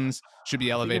Cousins should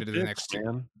be elevated to the next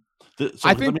tier.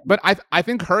 I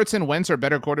think Hurts and Wentz are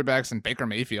better quarterbacks than Baker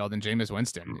Mayfield and Jameis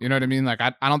Winston. You know what I mean? Like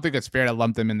I don't think it's fair to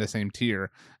lump them in the same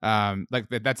tier. Like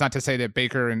that's not to say that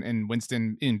Baker and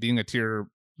Winston in being a tier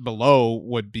below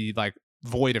would be like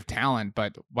void of talent,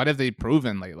 but what have they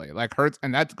proven lately? Like Hurts,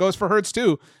 and that goes for Hurts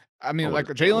too. I mean, like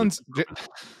Jalen's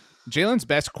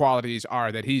best qualities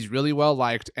are that he's really well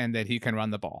liked and that he can run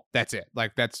the ball. That's it.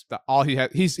 Like that's all he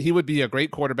has. He would be a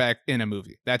great quarterback in a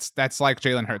movie. That's like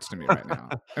Jalen Hurts to me right now.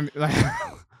 I mean, like,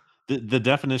 the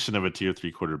definition of a tier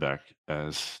 3 quarterback,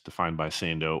 as defined by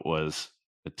Sando, was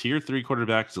a tier 3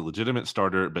 quarterback is a legitimate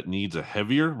starter but needs a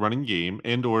heavier running game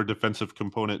and/or defensive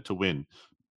component to win.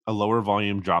 A lower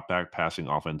volume drop back passing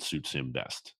offense suits him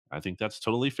best. I think that's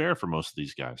totally fair for most of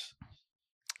these guys.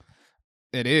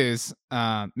 It is.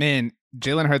 Man,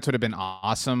 Jalen Hurts would have been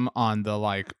awesome on the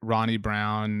like Ronnie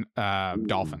Brown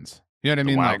Dolphins. You know what I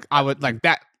mean? Like I would like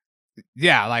that.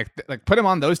 Yeah, like put him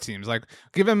on those teams. Like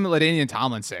give him LaDainian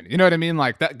Tomlinson. You know what I mean?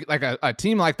 Like that. Like a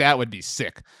team like that would be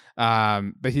sick.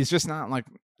 But he's just not like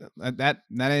that.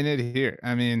 That ain't it here.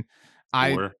 I mean,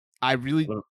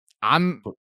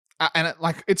 and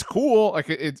like it's cool, like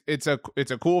it's a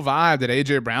cool vibe that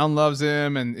AJ Brown loves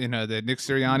him, and that Nick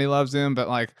Sirianni loves him, but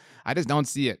like I just don't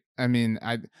see it. I mean,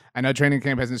 I know training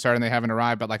camp hasn't started and they haven't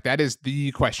arrived, but like that is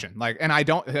the question. Like, and I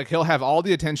don't like he'll have all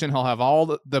the attention, he'll have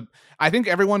all the I think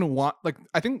everyone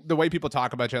I think the way people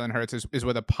talk about Jalen Hurts is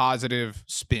with a positive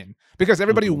spin because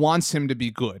everybody wants him to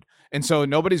be good, and so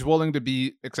nobody's willing to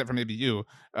be, except for maybe you.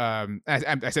 I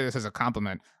say this as a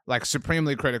compliment, like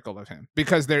supremely critical of him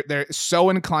because they're so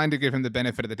inclined to give him the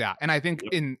benefit of the doubt, and I think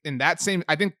in that same,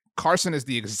 I think Carson is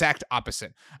the exact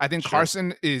opposite. I think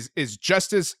Carson is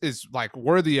just as like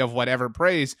worthy of whatever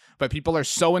praise, but people are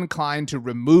so inclined to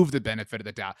remove the benefit of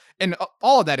the doubt. And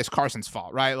all of that is Carson's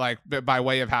fault, right? Like by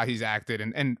way of how he's acted,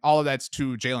 and all of that's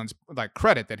to Jalen's like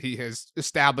credit that he has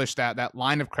established that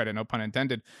line of credit, no pun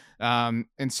intended. And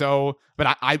so,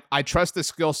 but I trust the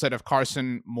skill set of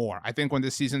Carson more. I think when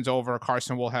this season's over,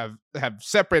 Carson will have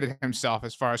separated himself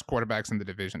as far as quarterbacks in the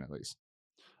division, at least.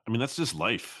 I mean, that's just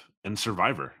life. and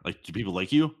Survivor. Like, do people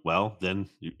like you? Well, then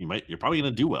you're probably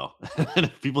going to do well. And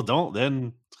if people don't,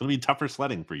 then it's going to be tougher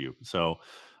sledding for you. So,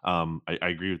 I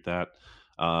agree with that.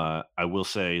 I will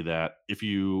say that if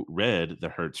you read the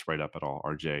Hertz write up at all,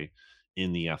 RJ,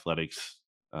 in the athletics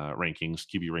rankings,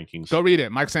 QB rankings, Go read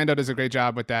it. Mike Sando does a great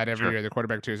job with that every sure. year. The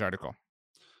Quarterback Twos article.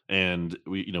 And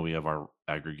we have our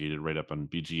aggregated right up on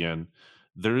BGN.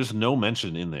 There is no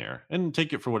mention in there, and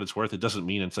take it for what it's worth. It doesn't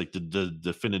mean it's like the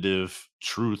definitive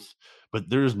truth, but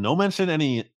there's no mention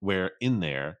anywhere in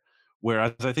there.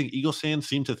 Whereas I think Eagles fans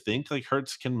seem to think like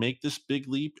Hurts can make this big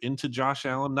leap into Josh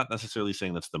Allen. Not necessarily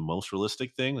saying that's the most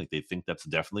realistic thing. Like they think that's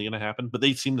definitely going to happen, but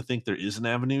they seem to think there is an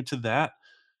avenue to that.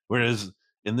 Whereas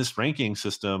in this ranking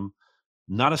system,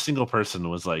 not a single person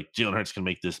was like Jalen Hurts can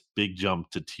make this big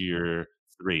jump to tier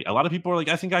 3. A lot of people are like,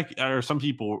 I think or some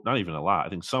people, not even a lot. I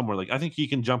think some were like, I think he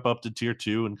can jump up to tier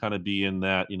 2 and kind of be in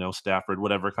that, Stafford,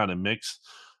 whatever kind of mix.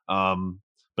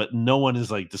 But no one is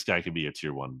like, this guy could be a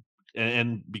tier 1.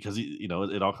 And because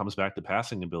it all comes back to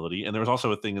passing ability. And there was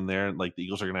also a thing in there, like the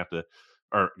Eagles are going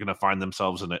to find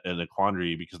themselves in a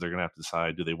quandary because they're going to have to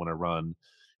decide, do they want to run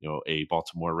a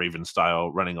Baltimore Ravens style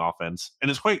running offense?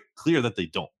 And it's quite clear that they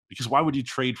don't, because why would you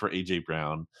trade for AJ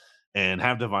Brown and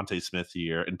have Devontae Smith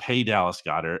here and pay Dallas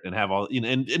Goedert and have all,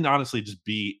 and honestly just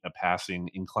be a passing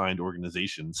inclined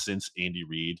organization since Andy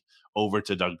Reid over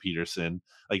to Doug Peterson?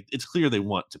 Like, it's clear they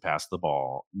want to pass the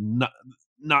ball, not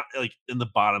like in the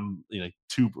bottom,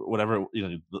 two, whatever,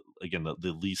 again,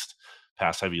 the least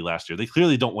pass heavy last year. They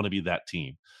clearly don't want to be that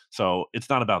team. So it's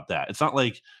not about that. It's not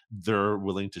like they're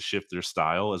willing to shift their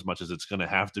style as much as it's going to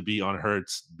have to be on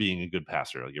Hurts being a good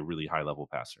passer, like a really high level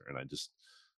passer. And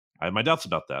I have my doubts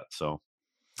about that. So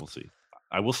we'll see.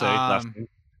 I will say last thing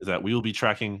is that we will be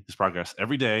tracking his progress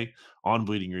every day on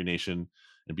Bleeding Green Nation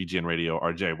and BGN Radio.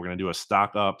 RJ, we're going to do a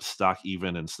stock up, stock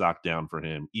even, and stock down for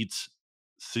him each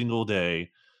single day,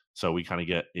 so we kind of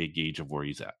get a gauge of where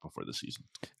he's at before the season.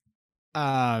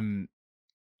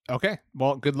 Okay.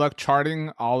 Well, good luck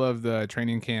charting all of the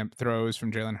training camp throws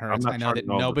from Jalen Hurts. I know that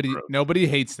nobody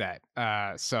hates that.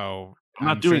 So I'm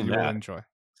not doing sure that. You will enjoy.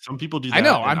 Some people do that. I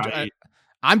know.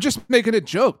 I'm just making a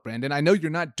joke, Brandon. I know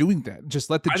you're not doing that. Just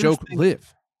let the joke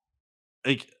live.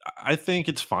 Like, I think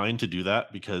it's fine to do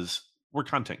that because we're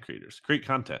content creators. Create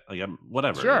content. Like,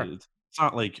 whatever. Sure. It's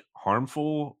not like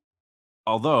harmful.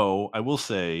 Although I will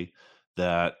say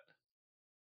that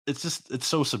it's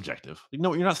so subjective. Like,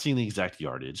 no, you're not seeing the exact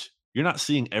yardage. You're not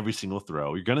seeing every single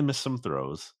throw. You're going to miss some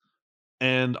throws.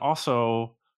 And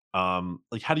also,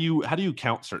 like, how do you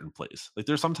count certain plays? Like,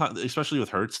 there's sometimes, especially with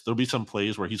Hurts, there'll be some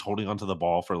plays where he's holding onto the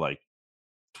ball for like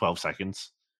 12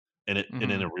 seconds. And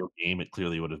and in a real game, it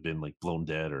clearly would have been like blown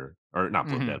dead or not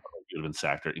blown dead, but like, he would have been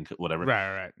sacked or whatever.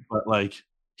 Right. But like,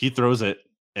 he throws it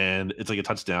and it's like a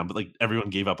touchdown, but like everyone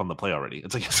gave up on the play already.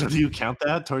 It's like, so do you count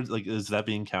that towards, like, is that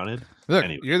being counted? Look,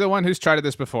 anyway. You're the one who's tried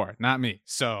this before, not me.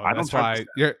 So that's why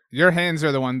your hands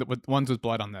are the ones with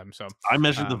blood on them. So I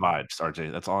measure the vibes,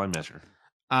 RJ. That's all I measure.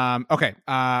 Okay.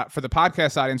 For the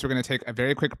podcast audience, we're going to take a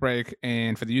very quick break,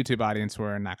 and for the YouTube audience,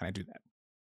 we're not going to do that.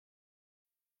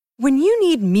 When you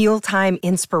need mealtime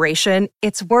inspiration,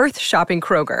 it's worth shopping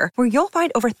Kroger, where you'll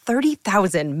find over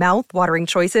 30,000 mouth-watering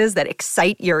choices that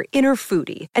excite your inner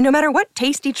foodie. And no matter what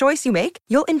tasty choice you make,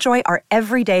 you'll enjoy our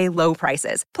everyday low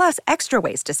prices, plus extra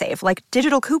ways to save, like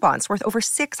digital coupons worth over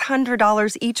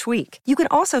 $600 each week. You can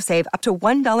also save up to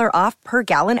 $1 off per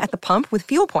gallon at the pump with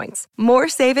fuel points. More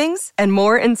savings and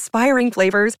more inspiring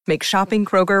flavors make shopping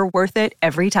Kroger worth it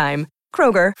every time.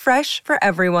 Kroger, fresh for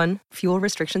everyone. Fuel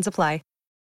restrictions apply.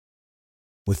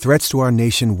 With threats to our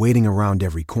nation waiting around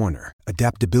every corner,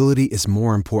 adaptability is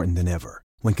more important than ever.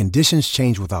 When conditions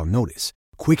change without notice,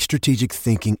 quick strategic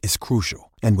thinking is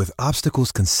crucial. And with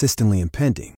obstacles consistently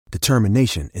impending,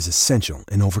 determination is essential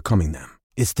in overcoming them.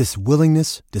 It's this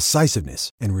willingness,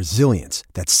 decisiveness, and resilience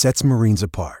that sets Marines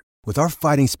apart. With our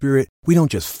fighting spirit, we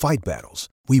don't just fight battles,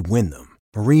 we win them.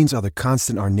 Marines are the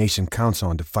constant our nation counts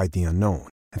on to fight the unknown.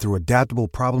 And through adaptable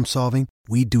problem solving,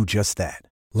 we do just that.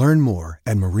 Learn more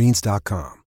at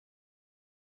marines.com.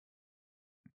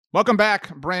 Welcome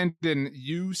back, Brandon.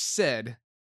 You said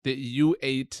that you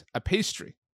ate a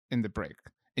pastry in the break,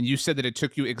 and you said that it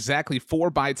took you exactly 4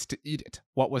 bites to eat it.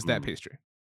 What was that pastry?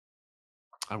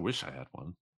 I wish I had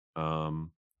one.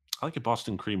 I like a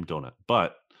Boston cream donut,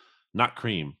 but not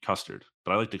cream, custard.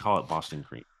 But I like to call it Boston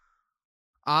cream.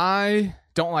 I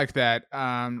don't like that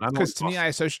because to me, I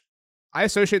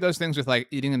associate those things with like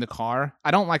eating in the car.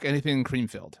 I don't like anything cream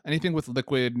filled. Anything with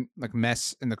liquid, like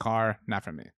mess in the car, not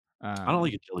for me. I don't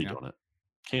like a jelly donut.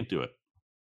 Can't do it.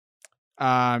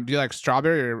 Do you like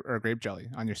strawberry or grape jelly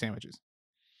on your sandwiches?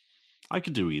 I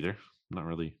could do either. not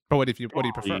really. But what do you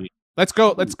prefer? Let's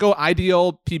go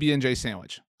ideal PB&J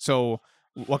sandwich. So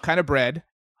what kind of bread?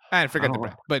 And forget the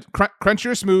bread, but crunchy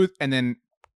or smooth, and then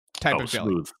type of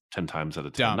jelly. Smooth 10 times out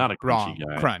of 10. Dumb. Not a crunchy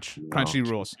guy. Crunchy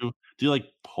rules. Do you like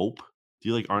pulp? Do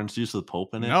you like orange juice with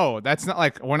pulp in it? No, that's not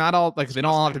like we're not all like they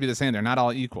don't all have to be the same. They're not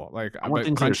all equal. Like I want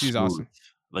but crunchy is smooth, awesome.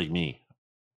 Like me.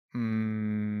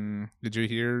 Did you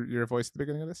hear your voice at the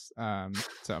beginning of this?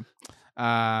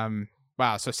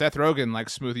 Wow. So Seth Rogen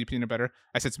likes smoothie peanut butter.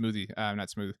 I said smoothie, not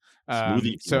smooth.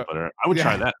 Smoothie peanut butter. I would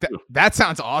try that too. That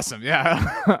sounds awesome.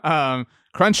 Yeah.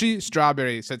 Crunchy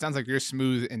strawberry. So it sounds like you're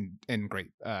smooth and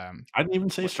great. I didn't even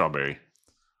say strawberry.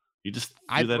 You just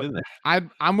threw that in there.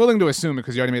 I'm willing to assume it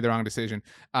because you already made the wrong decision.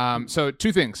 So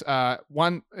two things.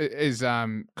 One is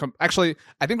actually,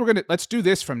 I think let's do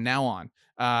this from now on.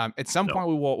 At some point,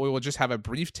 we will just have a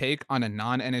brief take on a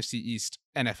non-NFC East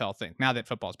NFL thing now that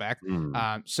football's back.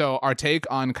 So our take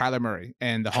on Kyler Murray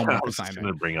and the homework assignment. I was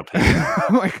going to bring up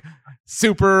like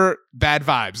super bad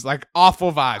vibes, like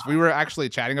awful vibes. We were actually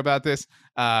chatting about this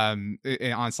on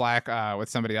Slack with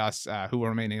somebody else who will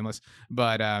remain nameless,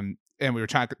 but and we were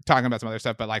talking about some other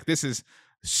stuff. But like this is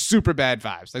super bad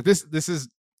vibes. Like this is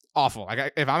awful.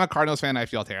 Like if I'm a Cardinals fan, I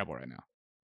feel terrible right now.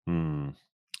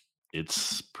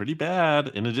 It's pretty bad.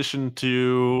 In addition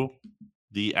to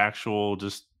the actual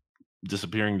just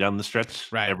disappearing down the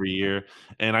stretch every year.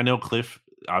 And I know Cliff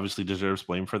obviously deserves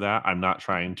blame for that. I'm not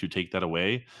trying to take that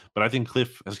away, but I think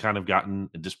Cliff has kind of gotten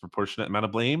a disproportionate amount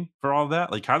of blame for all of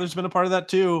that. Like Kyler's been a part of that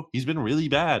too. He's been really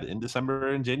bad in December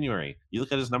and January. You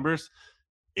look at his numbers,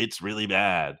 it's really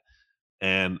bad.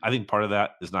 And I think part of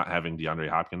that is not having DeAndre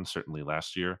Hopkins. Certainly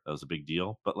last year, that was a big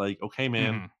deal. But like, okay,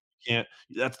 man, can't.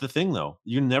 That's the thing, though.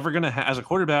 You're never gonna as a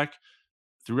quarterback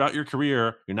throughout your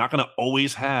career. You're not gonna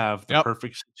always have the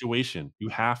perfect situation. You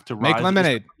have to make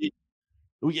lemonade,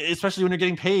 especially when you're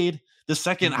getting paid the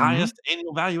second highest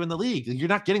annual value in the league. You're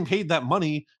not getting paid that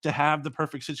money to have the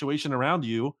perfect situation around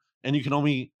you, and you can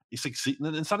only succeed.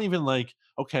 And it's not even like,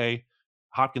 okay,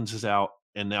 Hopkins is out,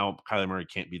 and now Kyler Murray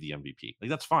can't be the MVP. Like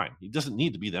that's fine. He doesn't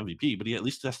need to be the MVP, but he at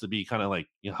least has to be kind of like,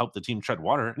 help the team tread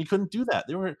water. And he couldn't do that.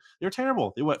 They were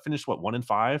terrible. They finished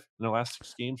 1-5 in their last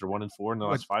 6 games, or 1-4 in the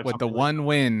last 5. With the one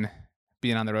win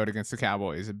being on the road against the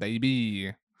Cowboys,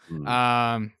 baby.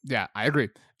 Yeah, I agree.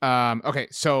 Okay,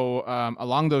 so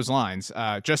along those lines,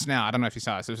 just now, I don't know if you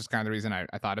saw this. This is kind of the reason I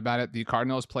thought about it. The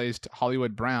Cardinals placed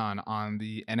Hollywood Brown on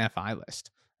the NFI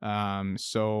list.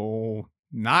 So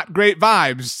not great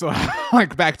vibes,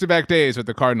 like back-to-back days with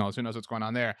the Cardinals. Who knows what's going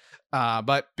on there?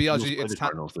 But BLG, it's time.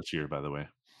 Cardinals this year, by the way.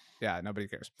 Yeah, nobody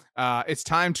cares. It's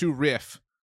time to riff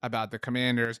about the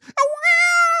Commanders.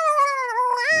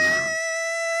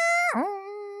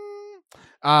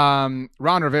 Ron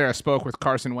Rivera spoke with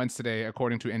Carson Wentz today,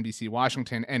 according to NBC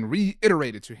Washington, and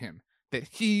reiterated to him that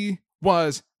he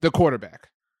was the quarterback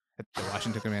that the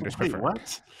Washington Commanders prefer.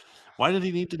 What? Why did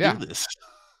he need to do this?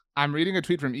 I'm reading a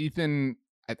tweet from Ethan.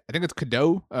 I think it's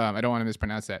Cadeau. I don't want to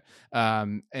mispronounce that.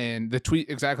 And the tweet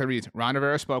exactly reads: Ron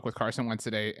Rivera spoke with Carson Wentz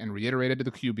today and reiterated to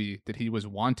the QB that he was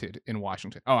wanted in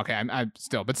Washington. Oh, okay. I'm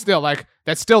still, like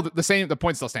that's still the same. The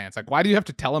point still stands. Like, why do you have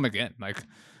to tell him again? Like,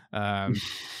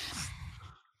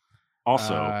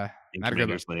 also in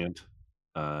Commanders land.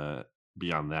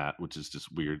 Beyond that, which is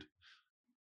just weird.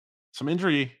 Some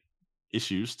injury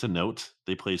issues to note.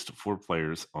 They placed 4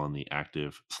 players on the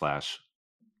active /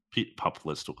 PUP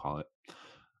list, we'll call it.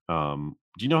 Do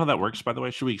you know how that works, by the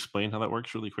way? Should we explain how that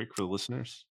works really quick for the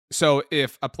listeners? So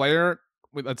if a player,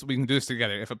 we can do this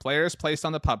together. If a player is placed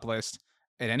on the PUP list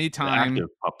at any time, the active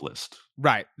PUP list,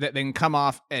 right, that they can come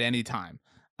off at any time.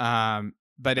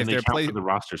 But if they're placed for the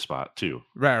roster spot too,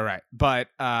 right. But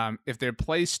if they're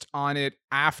placed on it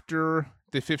after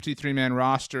the 53-man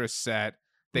roster is set,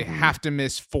 they have to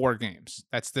miss 4 games.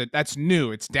 That's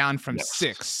new. It's down from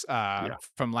 6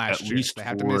 from last year. They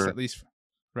have to miss at least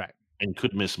and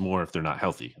could miss more if they're not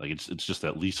healthy. Like it's just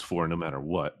at least 4 no matter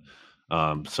what.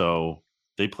 So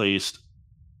they placed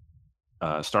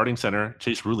starting center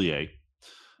Chase Roulier,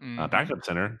 backup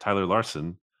center Tyler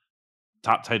Larson,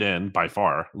 top tight end by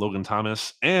far Logan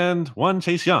Thomas, and one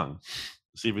Chase Young,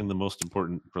 saving the most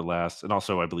important for last, and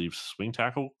also I believe swing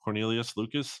tackle Cornelius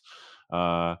Lucas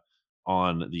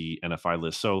on the NFI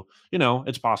list. So,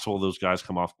 it's possible those guys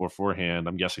come off beforehand.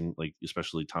 I'm guessing, like,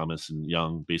 especially Thomas and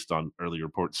Young, based on early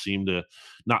reports, seem to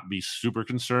not be super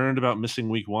concerned about missing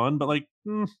week 1, but, like,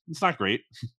 it's not great.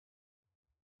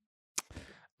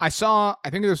 I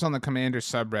think it was on the Commanders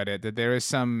subreddit, that there is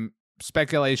some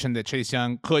speculation that Chase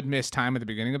Young could miss time at the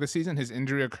beginning of the season. His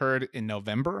injury occurred in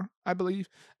November, I believe.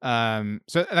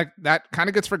 So, like, that kind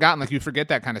of gets forgotten. Like, you forget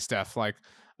that kind of stuff. Like,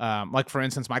 Like, for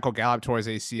instance, Michael Gallup tore his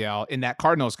ACL in that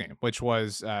Cardinals game, which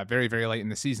was very, very late in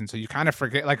the season. So you kind of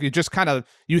forget, like,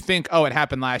 you think, oh, it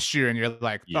happened last year. And you're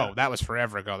like, oh, that was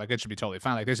forever ago. Like, it should be totally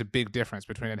fine. Like, there's a big difference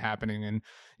between it happening in,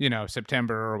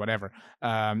 September or whatever.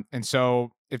 And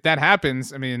so if that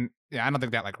happens, I mean, yeah, I don't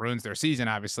think that like ruins their season,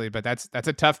 obviously, but that's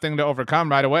a tough thing to overcome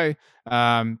right away.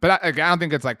 But I don't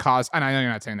think it's like cause, and I know you're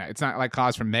not saying that. It's not like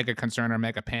cause for mega concern or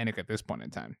mega panic at this point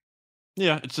in time.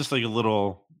 Yeah, it's just like a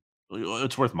little.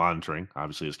 It's worth monitoring,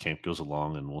 obviously, as camp goes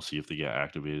along, and we'll see if they get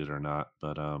activated or not.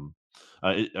 But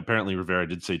apparently Rivera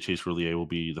did say Chase Roulier will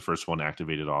be the first one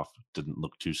activated off. Didn't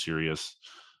look too serious.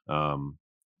 Um,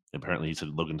 Apparently, he said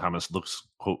Logan Thomas looks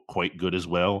quite good as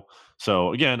well.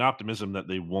 So again, optimism that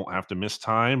they won't have to miss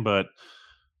time, but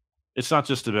it's not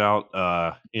just about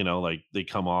like they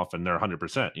come off and they're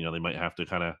 100%. They might have to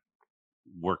kind of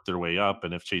work their way up.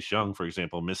 And if Chase Young, for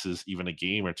example, misses even a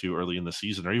game or two early in the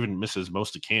season, or even misses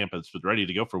most of camp and is ready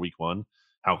to go for week one,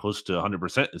 how close to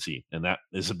 100% is he? And that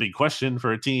is a big question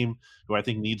for a team who I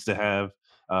think needs to have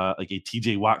like a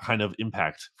TJ Watt kind of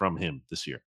impact from him this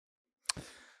year.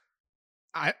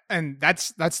 And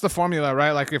that's the formula,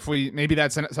 right? Like, if maybe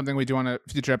that's something we do on a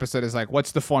future episode, is like,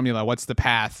 what's the formula? What's the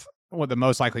path? What the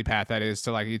most likely path that is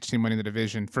to like each team winning the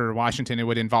division. For Washington, it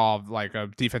would involve like a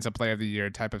defensive player of the year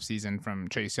type of season from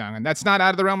Chase Young. And that's not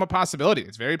out of the realm of possibility.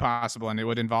 It's very possible. And it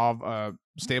would involve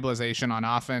stabilization on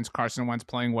offense. Carson Wentz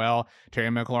playing well. Terry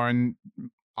McLaurin,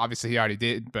 obviously he already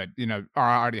did, but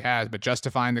already has, but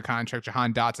justifying the contract.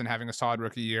 Jahan Dotson having a solid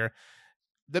rookie year.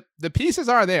 The pieces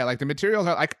are there. Like, the materials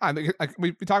are like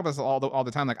we talk about this all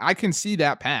the time. Like, I can see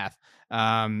that path.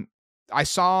 I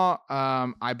saw,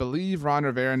 I believe Ron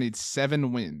Rivera needs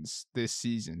 7 wins this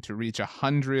season to reach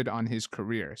 100 on his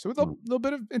career. So with a little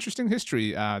bit of interesting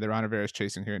history that Ron Rivera is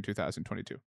chasing here in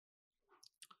 2022.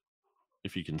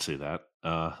 If you can say that.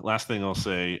 Last thing I'll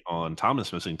say on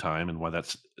Thomas missing time and why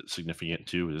that's significant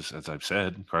too is, as I've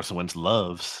said, Carson Wentz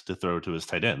loves to throw to his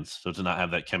tight ends. So to not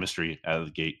have that chemistry out of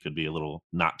the gate could be a little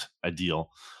not ideal,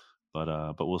 but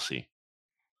we'll see.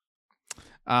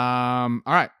 All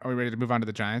right. Are we ready to move on to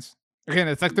the Giants? Again,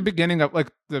 it's like the beginning of,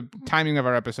 like, the timing of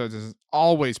our episodes is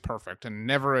always perfect and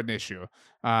never an issue.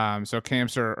 So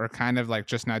camps are kind of like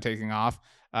just now taking off.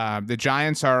 The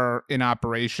Giants are in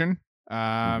operation.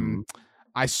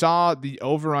 I saw the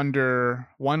over-under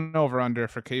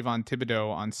for Kayvon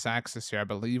Thibodeau on sacks this year, I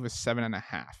believe, was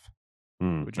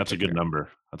 7.5. That's a good number.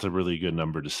 That's a really good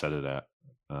number to set it at.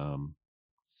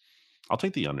 I'll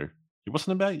take the under. He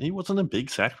wasn't a big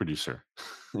sack producer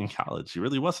in college. He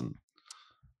really wasn't.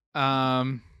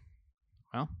 Well,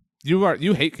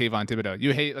 you hate Kayvon Thibodeau.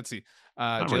 You hate, let's see,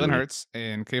 Jalen Hurts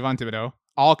and Kayvon Thibodeau,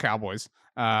 all Cowboys.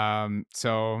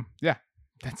 So yeah,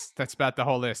 that's about the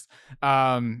whole list.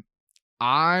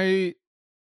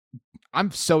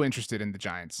 I'm so interested in the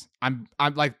Giants. I'm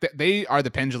like, they are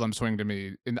the pendulum swing to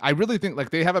me, and I really think like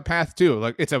they have a path too.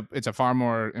 Like, it's a far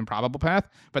more improbable path,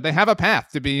 but they have a path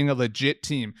to being a legit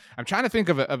team. I'm trying to think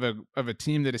of a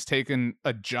team that has taken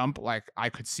a jump like I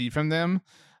could see from them.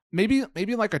 Maybe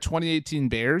like a 2018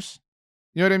 Bears.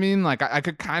 You know what I mean? Like, I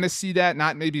could kind of see that,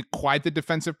 not maybe quite the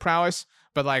defensive prowess,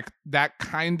 but like that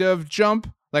kind of jump.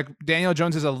 Like, Daniel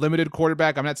Jones is a limited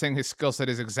quarterback. I'm not saying his skill set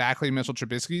is exactly Mitchell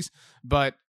Trubisky's,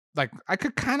 but like, I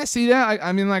could kind of see that.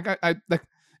 I mean, like, I like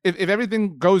if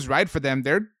everything goes right for them,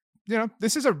 they're,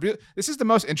 this is the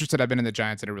most interested I've been in the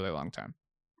Giants in a really long time.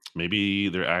 Maybe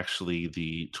they're actually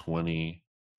the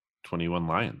 2021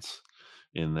 Lions,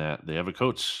 in that they have a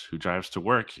coach who drives to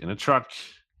work in a truck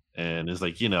and is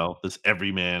like, this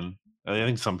everyman. I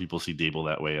think some people see Dable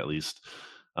that way, at least.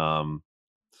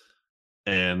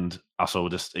 And also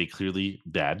just a clearly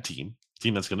bad team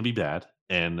that's going to be bad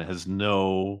and has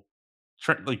no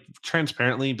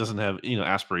transparently doesn't have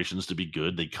aspirations to be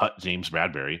good. They cut James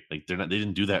Bradbury. Like, they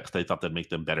didn't do that because they thought that'd make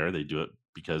them better. They do it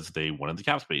because they wanted the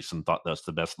cap space and thought that's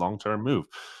the best long-term move.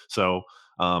 So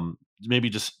maybe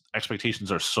just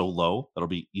expectations are so low that'll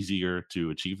be easier to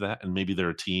achieve that. And maybe they're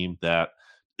a team that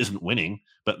isn't winning,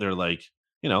 but they're like,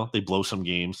 they blow some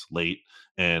games late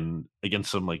and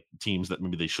against some like teams that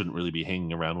maybe they shouldn't really be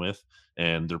hanging around with,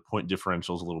 and their point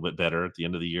differential is a little bit better at the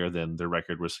end of the year than their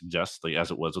record would suggest, like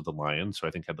as it was with the Lions, who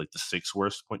I think had like the 6th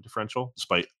worst point differential,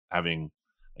 despite having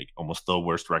like almost the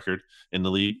worst record in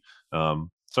the league.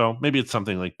 So maybe it's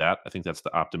something like that. I think that's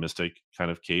the optimistic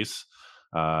kind of case.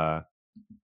 That's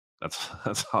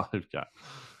all I've got.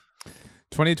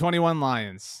 2021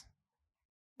 Lions.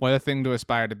 What a thing to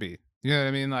aspire to be. You know what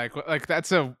I mean? Like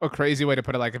that's a crazy way to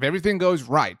put it. Like, if everything goes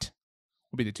right,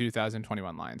 will be the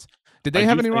 2021 Lions. Did they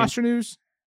have any roster news?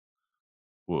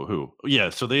 Well, who? Yeah,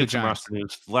 so they had some roster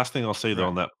news. The last thing I'll say, though,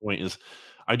 on that point is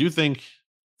I do think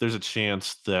there's a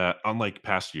chance that, unlike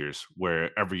past years,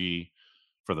 where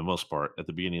for the most part, at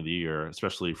the beginning of the year,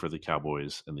 especially for the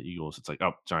Cowboys and the Eagles, it's like,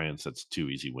 oh, Giants, that's 2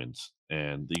 easy wins,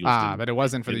 and the Eagles But it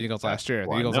wasn't for the Eagles last year. The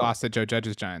Well, I Eagles know. lost to Joe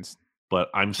Judge's Giants. But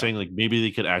I'm So saying, like, maybe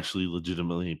they could actually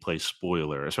legitimately play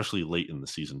spoiler, especially late in the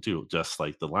season too, just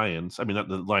like the Lions. I mean,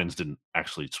 the Lions didn't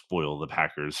actually spoil the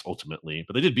Packers ultimately,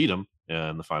 but they did beat them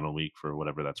in the final week for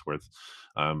whatever that's worth.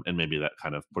 And maybe that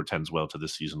kind of portends well to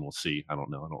this season. We'll see. I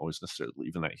don't know. I don't always necessarily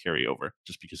believe in that carryover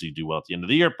just because you do well at the end of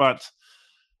the year. But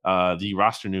the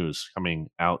roster news coming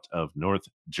out of North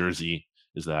Jersey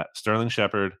is that Sterling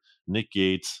Shepard, Nick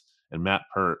Gates, and Matt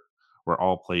Pert were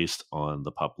all placed on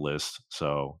the PUP list.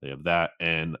 So they have that.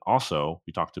 And also,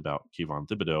 we talked about Kayvon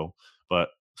Thibodeau, but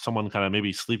someone kind of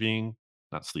maybe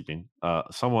not sleeping,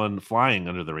 someone flying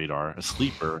under the radar, a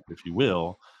sleeper, if you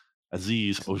will,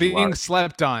 Azeez being Ojulari,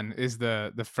 slept on is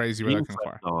the phrase you were being looking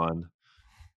for. slept on,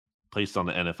 placed on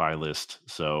the NFI list.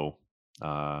 So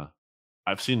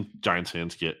I've seen Giants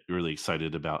fans get really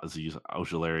excited about Azeez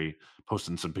Ojulari,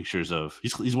 posting some pictures of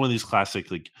he's one of these classic,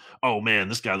 like, oh man,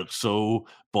 this guy looks so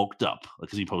bulked up,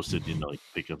 because he posted, like,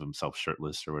 a pic of himself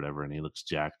shirtless or whatever, and he looks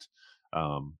jacked.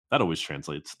 That always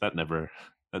translates. That never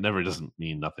doesn't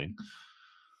mean nothing.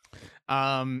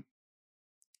 Um,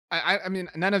 I mean,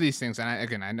 none of these things,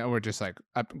 and I know we're just like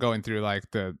going through like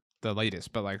the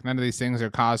latest, but like none of these things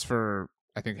are cause for,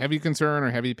 I think, heavy concern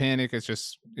or heavy panic. It's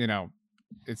just,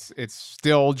 it's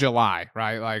still July,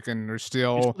 right? Like, and there's You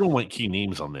still still don't want key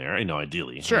names on there. I know,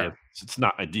 ideally. I mean, sure. it's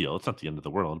not ideal. It's not the end of the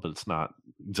world, but it's not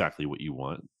exactly what you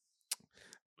want.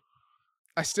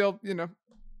 I still,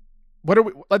 what are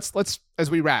we? Let's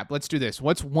as we wrap, let's do this.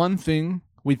 What's one thing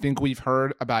we think we've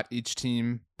heard about each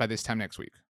team by this time next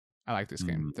week? I like this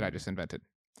game that I just invented.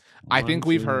 I think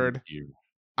we've heard.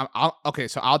 Okay,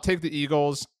 so I'll take the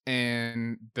Eagles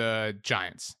and the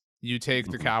Giants. You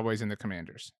take the Cowboys and the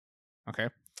Commanders. Okay,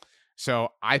 so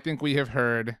I think we have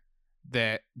heard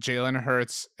that Jalen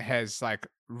Hurts has like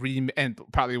and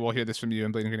probably we'll hear this from you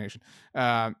in Bleeding Green Nation,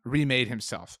 remade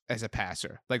himself as a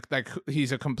passer. Like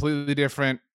he's a completely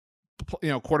different,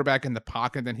 quarterback in the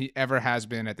pocket than he ever has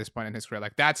been at this point in his career.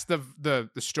 Like that's the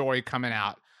story coming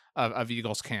out of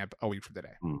Eagles camp a week from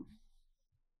today.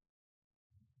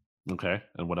 Okay,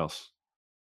 and what else?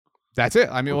 That's it.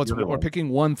 I mean, we're picking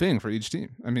one thing for each team.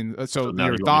 I mean, so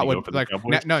your thought would like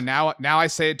now I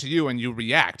say it to you and you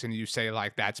react and you say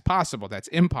like that's possible, that's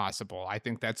impossible, I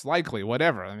think that's likely,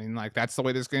 whatever. I mean, like that's the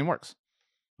way this game works.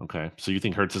 Okay, so you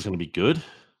think Hurts is going to be good?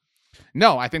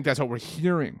 No, I think that's what we're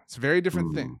hearing. It's a very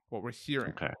different thing. What we're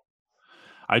hearing. Okay,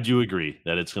 I do agree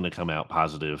that it's going to come out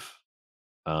positive.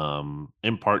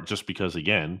 In part just because,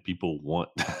 again, people want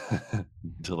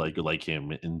to like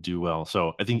him and do well.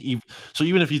 So I think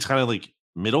even if he's kind of like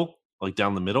middle, like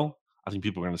down the middle, I think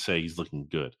people are going to say he's looking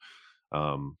good.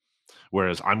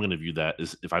 Whereas I'm going to view that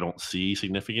as, if I don't see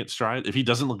significant stride, if he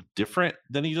doesn't look different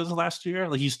than he does last year,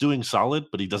 like he's doing solid,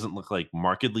 but he doesn't look like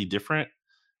markedly different.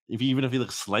 Even if he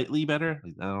looks slightly better,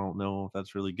 like, I don't know if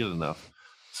that's really good enough.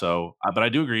 So, but I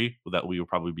do agree that we will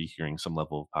probably be hearing some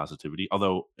level of positivity.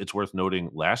 Although it's worth noting,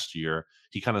 last year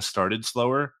he kind of started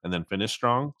slower and then finished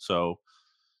strong. So,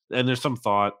 and there's some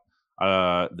thought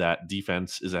that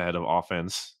defense is ahead of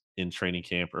offense in training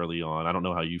camp early on. I don't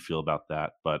know how you feel about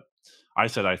that, but I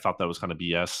said I thought that was kind of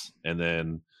BS. And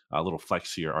then a little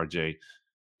flex here, RJ.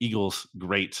 Eagles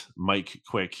great Mike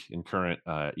Quick, and current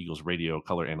Eagles radio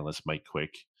color analyst Mike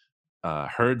Quick,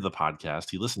 heard the podcast.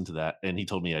 He listened to that and he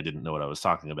told me I didn't know what I was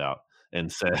talking about,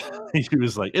 and said he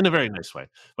was like, in a very nice way,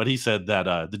 but he said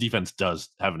that the defense does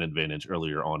have an advantage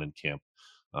earlier on in camp,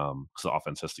 because the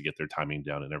offense has to get their timing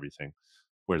down and everything,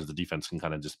 whereas the defense can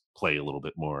kind of just play a little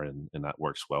bit more, and that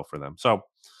works well for them. So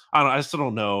I still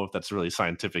don't know if that's really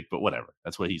scientific, but whatever.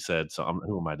 That's what he said. So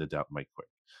who am I to doubt Mike Quick?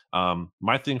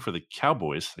 My thing for the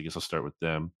Cowboys, I guess I'll start with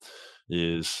them,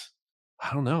 is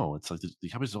I don't know. It's like the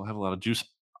Cowboys don't have a lot of juice.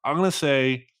 I'm going to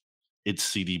say it's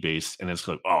CD based, and it's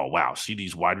like, oh, wow,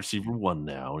 CD's wide receiver 1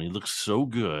 now, and he looks so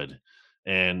good.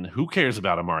 And who cares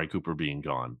about Amari Cooper being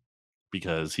gone?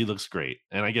 Because he looks great.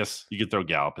 And I guess you could throw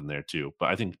Gallup in there too, but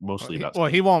I think mostly about CD.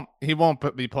 He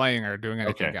won't be playing or doing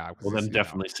anything. Okay. Well, then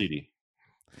definitely CD.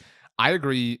 I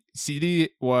agree. CD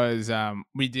was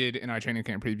we did in our training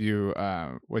camp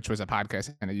preview, which was a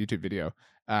podcast and a YouTube video.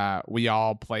 We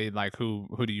all played like who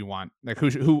do you want? Like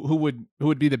who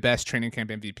would be the best training camp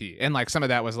MVP? And like some of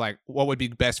that was like what would be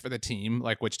best for the team?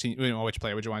 Like which team, which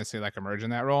player would you want to see like emerge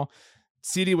in that role?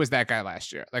 CD was that guy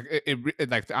last year. Like it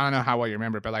like I don't know how well you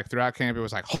remember, but like throughout camp it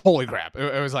was like holy crap.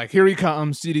 It was like here he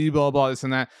comes, CD, blah blah this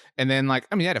and that. And then like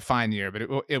I mean he had a fine year, but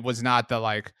it was not the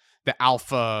like the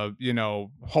alpha,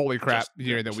 holy crap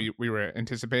year that we were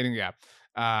anticipating. Yeah.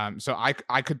 So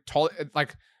I could totally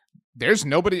like. There's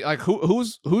nobody like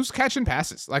who's catching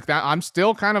passes like that. I'm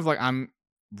still kind of like I'm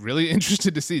really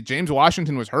interested to see. James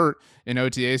Washington was hurt in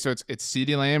OTA, so it's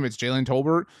CeeDee Lamb, it's Jalen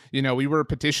Tolbert. We were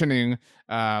petitioning.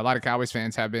 A lot of Cowboys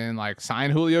fans have been like,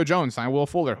 sign Julio Jones, sign Will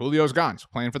Fuller. Julio's gone, he's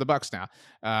playing for the Bucs now.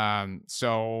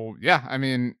 So yeah, I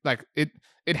mean, like it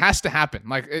has to happen.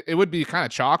 Like it would be kind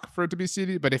of chalk for it to be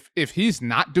CeeDee, but if he's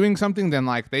not doing something, then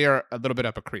like they are a little bit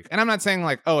up a creek. And I'm not saying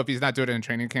like, oh, if he's not doing it in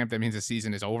training camp, that means the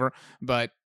season is over.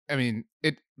 But I mean,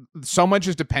 so much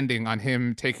is depending on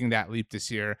him taking that leap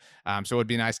this year. So it would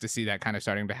be nice to see that kind of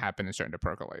starting to happen and starting to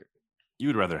percolate. You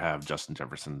would rather have Justin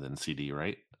Jefferson than CeeDee,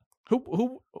 right?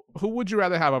 Who would you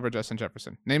rather have over Justin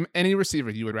Jefferson? Name any receiver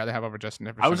you would rather have over Justin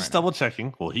Jefferson. I was just double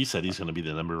checking. Well, he said he's going to be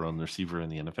the number one receiver in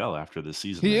the NFL after this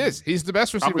season. He is. He's the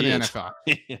best receiver in the NFL.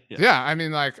 Yeah, I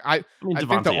mean, like I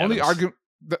think the only argument.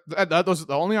 Those are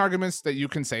the only arguments that you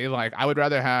can say. Like, I would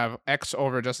rather have X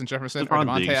over Justin Jefferson or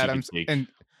Devontae Adams, and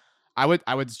I would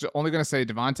only going to say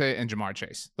Devontae and Jamar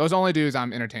Chase. Those are only dudes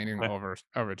I'm entertaining over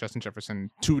Justin Jefferson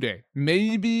today.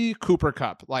 Maybe Cooper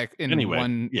Kupp, like in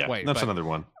one way. That's another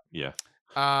one. Yeah.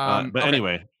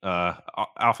 Anyway,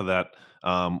 off of that,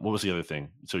 what was the other thing?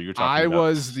 So you're talking about...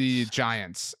 was the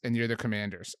Giants and you're the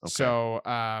Commanders. Okay. So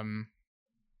I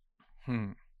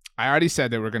already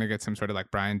said that we're going to get some sort of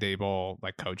like Brian Daboll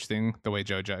like coach thing, the way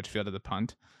Joe Judge fielded the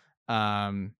punt.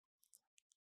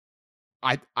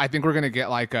 I think we're gonna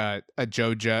get like a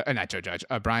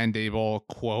Brian Daboll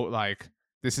quote, like,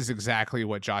 this is exactly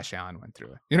what Josh Allen went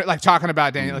through. Like talking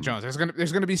about Daniel Jones.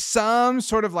 There's gonna be some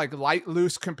sort of like light,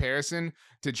 loose comparison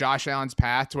to Josh Allen's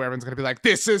path to where everyone's gonna be like,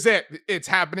 this is it. It's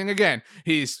happening again.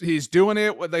 He's doing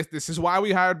it. Like, this is why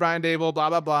we hired Brian Daboll, blah,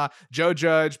 blah, blah. Joe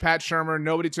Judge, Pat Shurmur,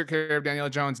 nobody took care of Daniel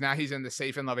Jones. Now he's in the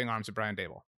safe and loving arms of Brian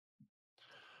Daboll.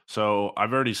 So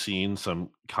I've already seen some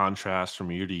contrast from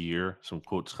year to year. Some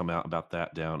quotes come out about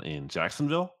that down in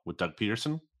Jacksonville with Doug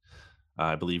Peterson.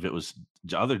 I believe it was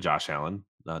other Josh Allen,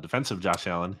 defensive Josh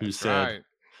Allen, who said,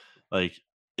 like,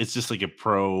 it's just like a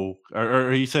pro,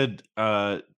 or he said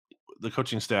the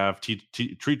coaching staff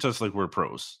treats us like we're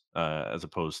pros as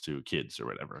opposed to kids or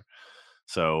whatever.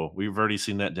 So we've already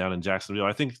seen that down in Jacksonville.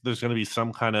 I think there's going to be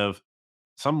some kind of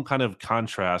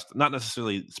contrast, not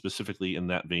necessarily specifically in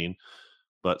that vein,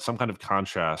 but some kind of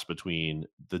contrast between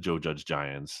the Joe Judge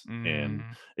Giants. And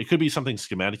it could be something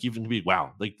schematic, even to be,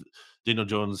 wow, like Daniel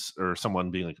Jones or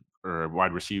someone being like, or a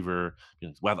wide receiver,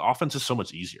 being like, wow, the offense is so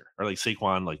much easier. Or like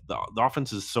Saquon, like the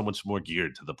offense is so much more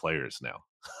geared to the players now.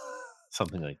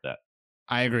 Something like that.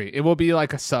 I agree. It will be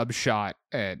like a sub shot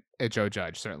at Joe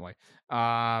Judge, certainly.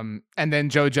 And then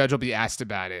Joe Judge will be asked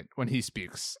about it when he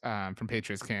speaks from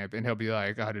Patriots camp, and he'll be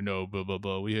like, I don't know, blah, blah,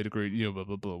 blah. We had a great, blah,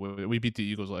 blah, blah. We beat the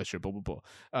Eagles last year, blah, blah,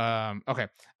 blah. Okay.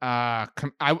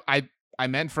 I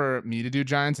meant for me to do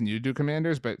Giants and you to do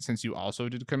Commanders, but since you also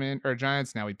did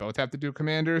Giants, now we both have to do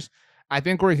Commanders. I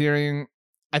think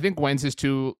Wentz is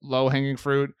too low hanging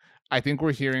fruit. I think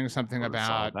we're hearing something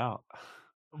about.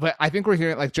 But I think we're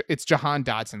hearing like it's Jahan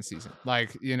Dotson season.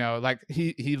 Like, like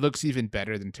he looks even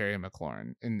better than Terry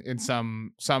McLaurin in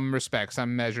some respect,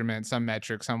 some measurement, some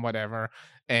metrics, some whatever.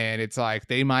 And it's like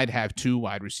they might have two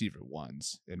wide receiver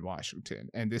ones in Washington.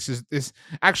 And this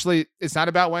actually, it's not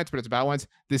about Wentz, but it's about Wentz.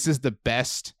 This is the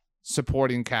best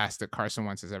supporting cast that Carson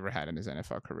Wentz has ever had in his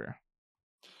NFL career.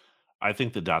 I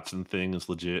think the Dotson thing is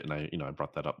legit, and I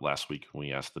brought that up last week when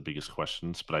we asked the biggest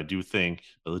questions. But I do think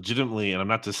legitimately, and I'm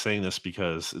not just saying this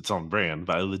because it's on brand,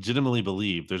 but I legitimately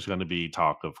believe there's going to be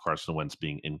talk of Carson Wentz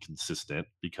being inconsistent,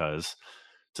 because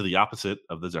to the opposite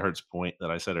of the Hurts point that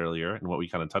I said earlier and what we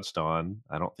kind of touched on,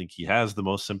 I don't think he has the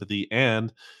most sympathy.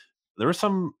 And there were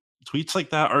some tweets like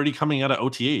that already coming out of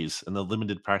OTAs and the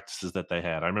limited practices that they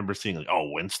had. I remember seeing like, oh,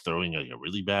 Wentz throwing a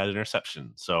really bad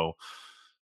interception. So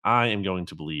I am going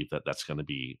to believe that that's going to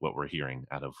be what we're hearing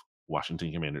out of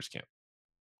Washington Commanders camp.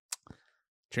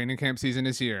 Training camp season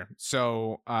is here.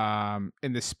 So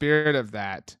in the spirit of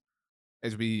that,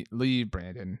 as we leave,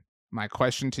 Brandon, my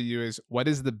question to you is, what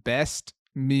is the best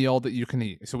meal that you can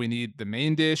eat? So we need the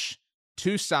main dish,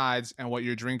 two sides, and what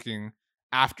you're drinking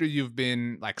after you've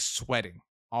been like sweating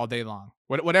all day long.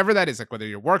 Whatever that is, like whether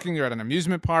you're working, you're at an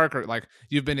amusement park, or like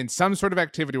you've been in some sort of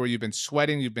activity where you've been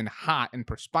sweating, you've been hot and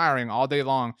perspiring all day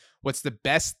long. What's the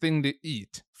best thing to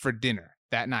eat for dinner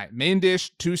that night? Main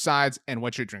dish, two sides, and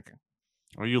what you're drinking.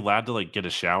 Are you allowed to like get a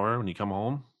shower when you come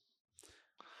home?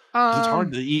 It's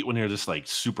hard to eat when you're just like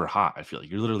super hot. I feel like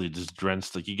you're literally just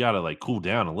drenched. Like you got to like cool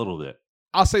down a little bit.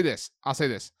 I'll say this.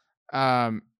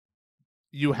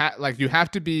 You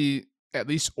have to be at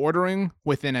least ordering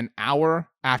within an hour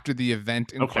after the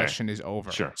event in question is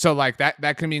over. Sure. So like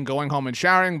that can mean going home and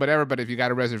showering, whatever. But if you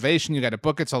got a reservation, you got to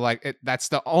book it. So like that's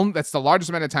the largest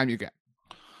amount of time you get.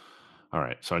 All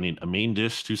right. So I need a main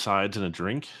dish, 2 sides, and a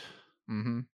drink.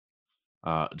 Mm-hmm.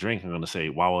 Drink, I'm going to say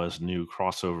Wawa's new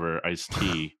crossover iced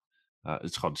tea.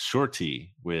 It's called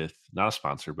Shorty with, not a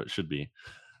sponsor, but should be.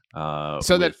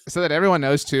 So that everyone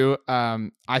knows too,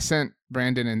 I sent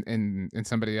Brandon and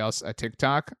somebody else a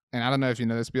TikTok, and I don't know if you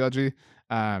know this, BLG.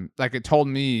 Like it told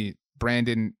me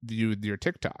Brandon viewed your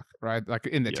TikTok, right? Like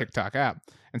in the TikTok app.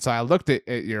 And so I looked at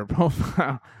your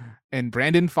profile, and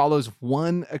Brandon follows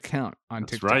one account on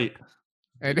TikTok. That's right.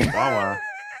 And Wawa.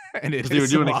 And they were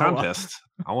doing a contest.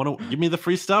 I want to give me the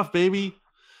free stuff, baby.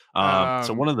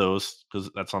 So one of those, because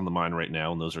that's on the mind right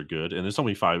now, and those are good. And it's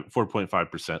only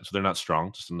 4.5%, so they're not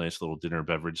strong. Just a nice little dinner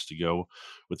beverage to go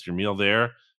with your meal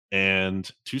there. And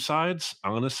 2 sides,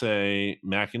 I'm gonna say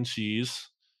mac and cheese,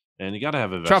 and you got to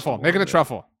have a vegetable. Truffle. Make it a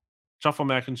truffle. Truffle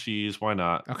mac and cheese. Why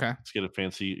not? Okay. Let's get it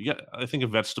fancy. You got, I think, a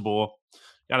vegetable.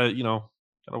 Gotta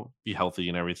be healthy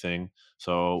and everything.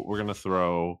 So we're gonna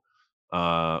throw.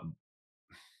 I'm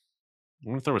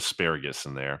gonna throw asparagus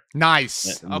in there.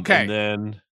 Nice. Okay. And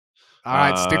then, all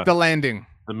right, stick the landing.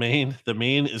 The main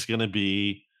is gonna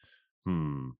be.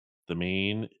 The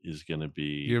main is gonna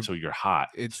be. So you're hot.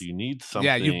 So you need something.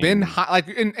 Yeah, you've been hot. Like,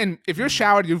 and if you're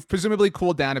showered, you've presumably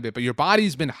cooled down a bit, but your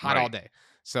body's been hot all day.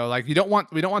 So like, we don't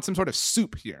want some sort of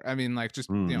soup here. I mean, like, just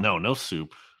no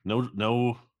soup.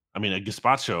 No. I mean, a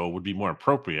gazpacho would be more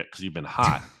appropriate because you've been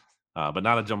hot, but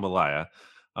not a jambalaya.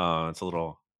 It's a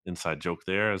little inside joke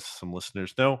there, as some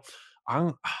listeners know.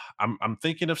 I'm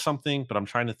thinking of something, but I'm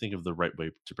trying to think of the right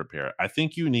way to prepare it. I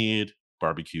think you need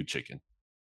barbecue chicken.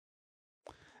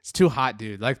 It's too hot,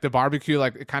 dude. Like the barbecue,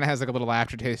 like it kind of has like a little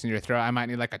aftertaste in your throat. I might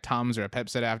need like a Tums or a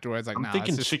Pepsi afterwards. Like, I'm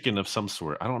thinking chicken of some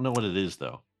sort. I don't know what it is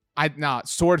though.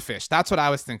 Swordfish. That's what I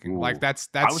was thinking. Ooh. Like that's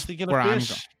I was thinking where of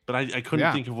fish, but I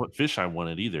couldn't think of what fish I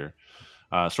wanted either.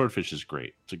 Swordfish is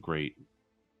great. It's a great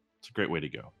way to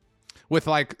go. With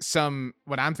like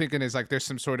what I'm thinking is like there's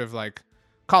some sort of like,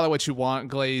 call it what you want,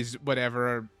 glazed,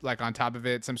 whatever, like on top of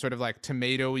it, some sort of like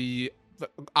tomatoey,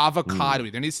 avocado-y.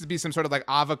 There needs to be some sort of like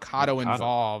avocado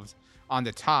involved on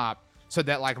the top so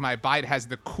that like my bite has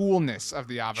the coolness of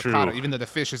the avocado, even though the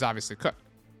fish is obviously cooked.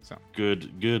 So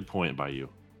good point by you.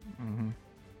 Mm-hmm.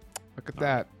 Look at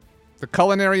that. The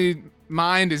culinary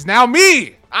mind is now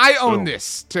me. I own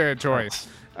this territory.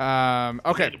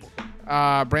 Okay.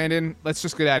 Brandon, let's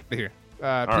just get out of here.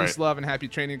 Peace, love, and happy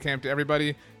training camp to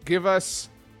everybody. Give us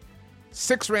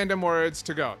 6 random words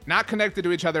to go. Not connected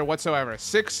to each other whatsoever.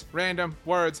 6 random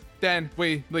words, then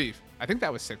we leave. I think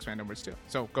that was 6 random words too.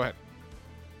 So go ahead.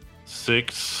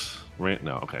 6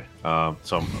 no, okay.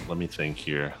 So let me think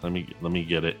here. Let me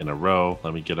get it in a row.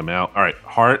 Let me get them out. All right.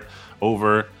 Heart,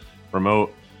 over,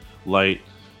 remote, light,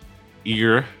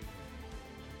 ear,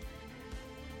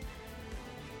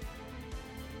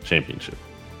 championship.